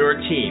on your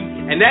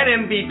team. And that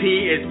MVP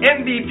is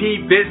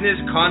MVP Business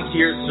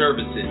Concierge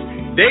Services.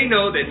 They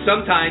know that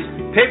sometimes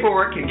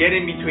paperwork can get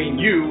in between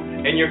you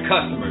and your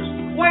customers.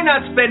 Why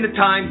not spend the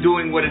time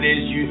doing what it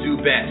is you do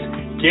best?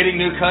 Getting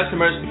new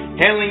customers,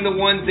 handling the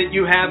ones that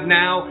you have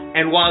now,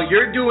 and while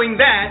you're doing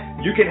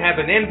that, you can have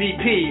an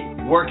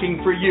MVP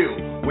working for you.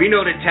 We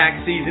know that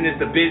tax season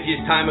is the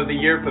busiest time of the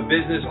year for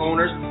business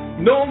owners.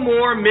 No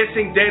more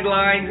missing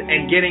deadlines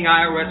and getting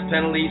IRS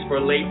penalties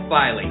for late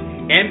filing.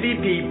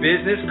 MVP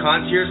Business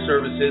Concierge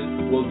Services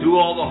will do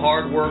all the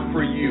hard work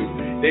for you.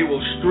 They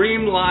will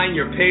streamline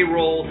your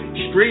payroll,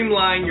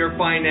 streamline your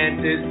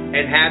finances,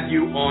 and have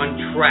you on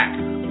track.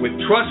 With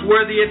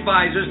trustworthy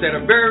advisors that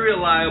are very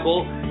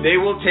reliable, they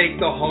will take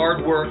the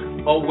hard work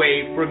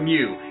away from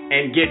you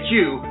and get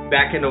you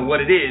back into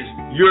what it is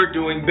you're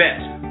doing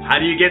best. How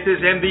do you get this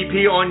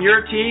MVP on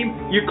your team?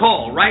 You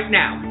call right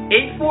now,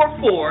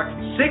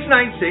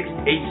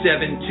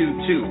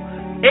 844-696-8722.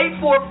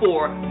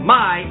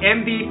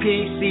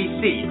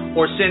 844-MY-MVPCC,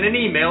 or send an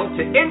email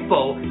to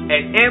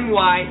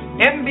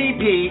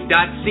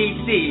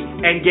info@mymvp.cc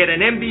and get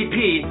an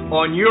MVP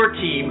on your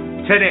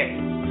team today.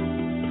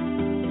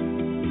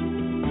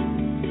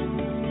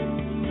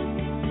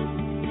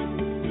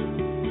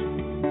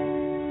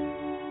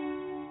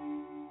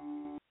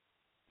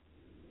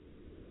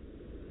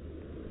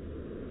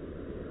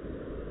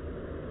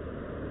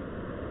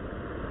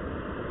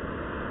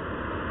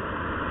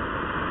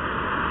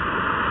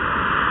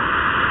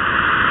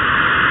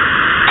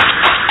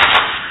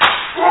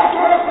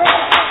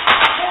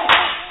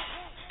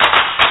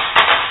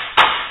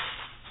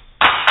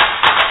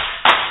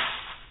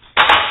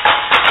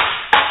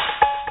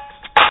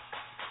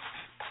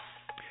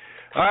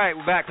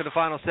 Back to the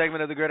final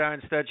segment of the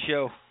Gridiron Studs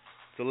Show.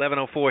 It's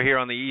 11:04 here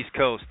on the East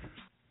Coast.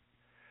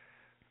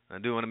 I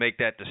do want to make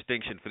that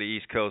distinction for the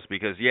East Coast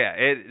because,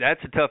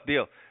 that's a tough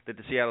deal that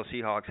the Seattle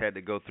Seahawks had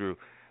to go through.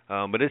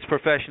 But it's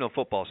professional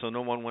football, so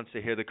no one wants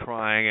to hear the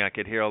crying. I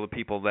could hear all the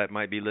people that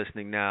might be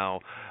listening now.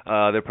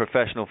 They're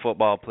professional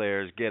football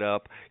players. Get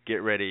up,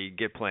 get ready,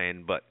 get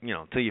playing. But,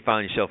 until you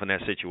find yourself in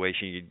that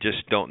situation, you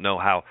just don't know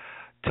how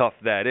tough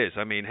that is.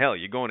 I mean, hell,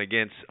 you're going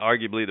against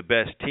arguably the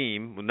best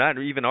team, well, not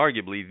even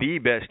arguably the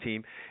best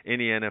team in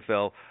the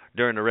NFL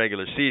during the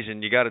regular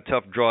season. You got a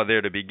tough draw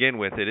there to begin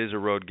with. It is a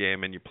road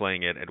game, and you're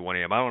playing it at 1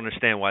 a.m. I don't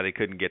understand why they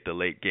couldn't get the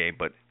late game,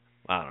 but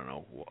I don't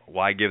know.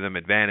 Why give them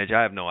advantage?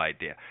 I have no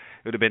idea.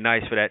 It would have been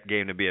nice for that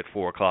game to be at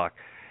 4 o'clock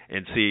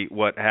and see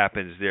what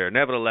happens there.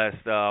 Nevertheless,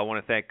 I want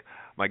to thank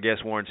my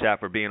guest, Warren Sapp,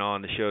 for being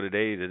on the show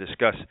today to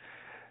discuss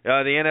the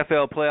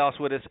NFL playoffs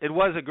with us. It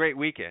was a great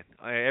weekend.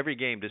 Every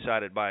game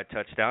decided by a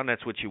touchdown.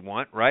 That's what you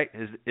want, right?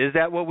 Is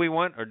that what we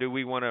want, or do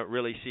we want to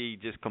really see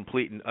just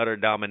complete and utter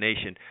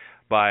domination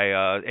by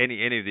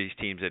any of these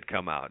teams that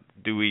come out?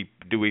 Do we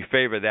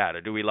favor that,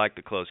 or do we like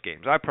the close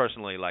games? I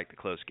personally like the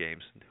close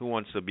games. Who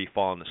wants to be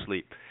falling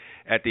asleep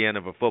at the end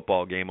of a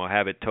football game or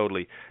have it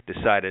totally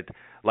decided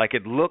like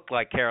it looked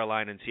like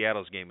Carolina and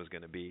Seattle's game was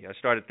going to be? I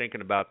started thinking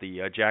about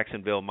the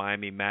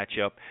Jacksonville-Miami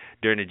matchup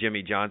during the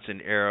Jimmy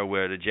Johnson era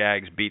where the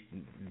Jags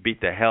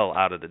beat the hell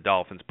out of the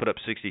Dolphins, put up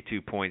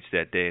 62 points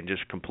that day and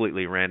just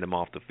completely ran them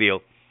off the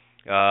field.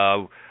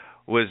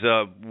 Was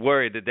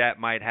worried that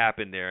might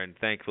happen there, and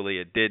thankfully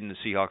it didn't. The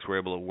Seahawks were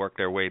able to work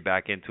their way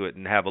back into it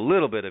and have a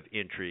little bit of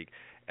intrigue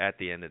at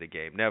the end of the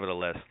game.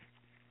 Nevertheless,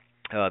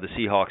 the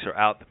Seahawks are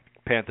out. The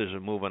Panthers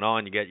are moving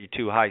on. You got your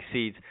two high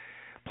seeds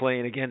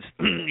playing against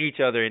each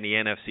other in the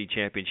NFC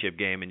Championship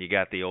game, and you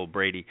got the old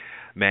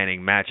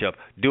Brady-Manning matchup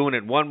doing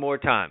it one more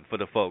time for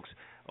the folks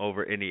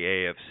over in the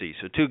AFC.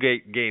 So two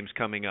games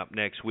coming up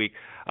next week.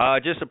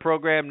 Just a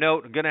program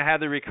note, going to have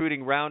the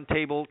recruiting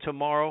roundtable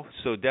tomorrow,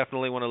 so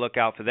definitely want to look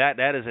out for that.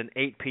 That is an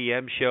 8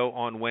 p.m. show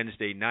on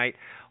Wednesday night.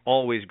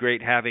 Always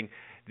great having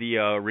the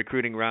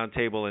recruiting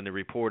roundtable and the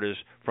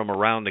reporters from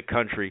around the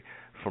country,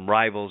 from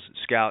Rivals,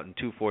 Scout, and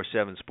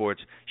 247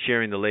 Sports,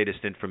 sharing the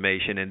latest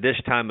information. And this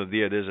time of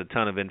year, there's a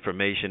ton of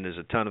information. There's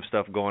a ton of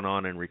stuff going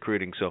on in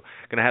recruiting. So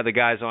going to have the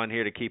guys on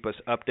here to keep us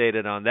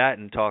updated on that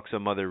and talk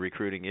some other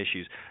recruiting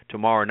issues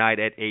tomorrow night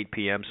at 8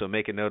 p.m., so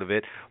make a note of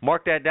it.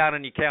 Mark that down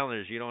on your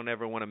calendars. You don't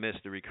ever want to miss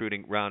the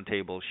recruiting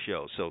roundtable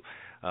show. So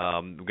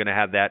we're going to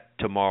have that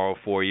tomorrow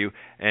for you.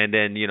 And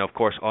then, of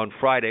course, on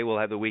Friday, we'll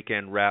have the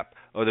weekend wrap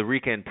or the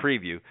weekend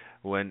preview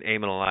when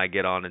Eamon and I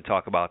get on and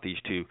talk about these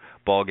two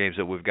ball games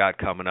that we've got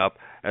coming up,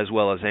 as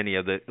well as any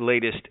of the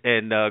latest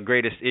and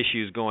greatest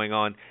issues going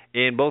on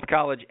in both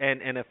college and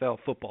NFL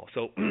football.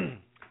 So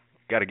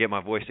got to get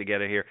my voice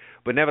together here.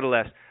 But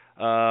nevertheless,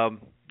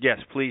 yes,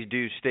 please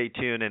do stay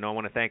tuned, and I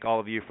want to thank all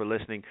of you for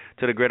listening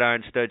to the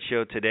Gridiron Studs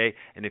Show today.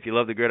 And if you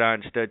love the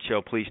Gridiron Studs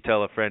Show, please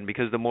tell a friend,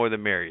 because the more the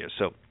merrier.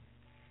 So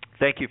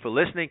thank you for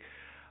listening.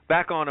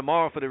 Back on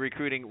tomorrow for the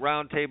recruiting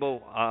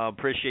roundtable.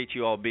 Appreciate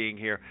you all being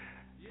here.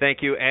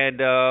 Thank you,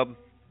 and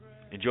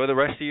enjoy the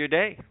rest of your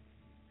day.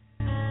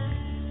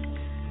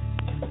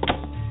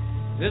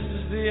 This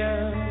is the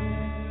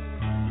end.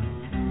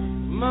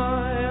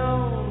 my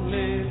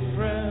only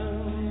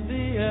friend,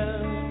 the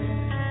end.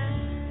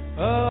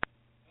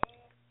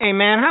 Hey,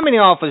 man, how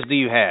many offers do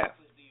you have?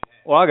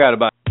 Well, I got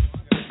about.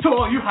 To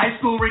all you high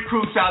school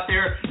recruits out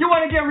there, you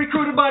want to get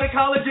recruited by the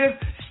colleges?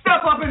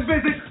 Step up and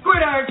visit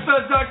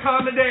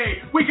GridironStuds.com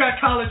today. We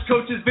got college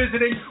coaches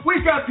visiting.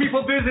 We've got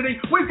people visiting.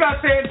 We've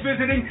got fans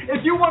visiting.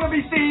 If you want to be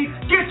seen,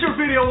 get your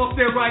video up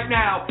there right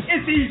now.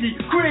 It's easy.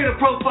 Create a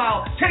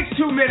profile. Takes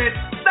 2 minutes.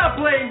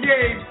 Stop playing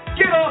games.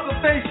 Get off of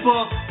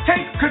Facebook.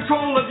 Take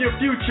control of your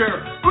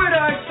future.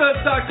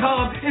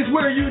 GridironStuds.com is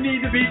where you need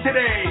to be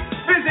today.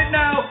 Visit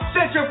now,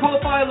 set your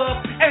profile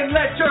up, and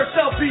let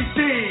yourself be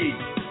seen.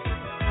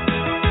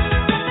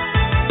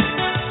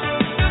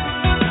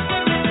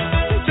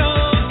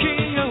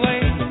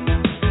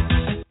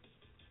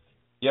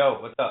 Yo,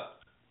 what's up?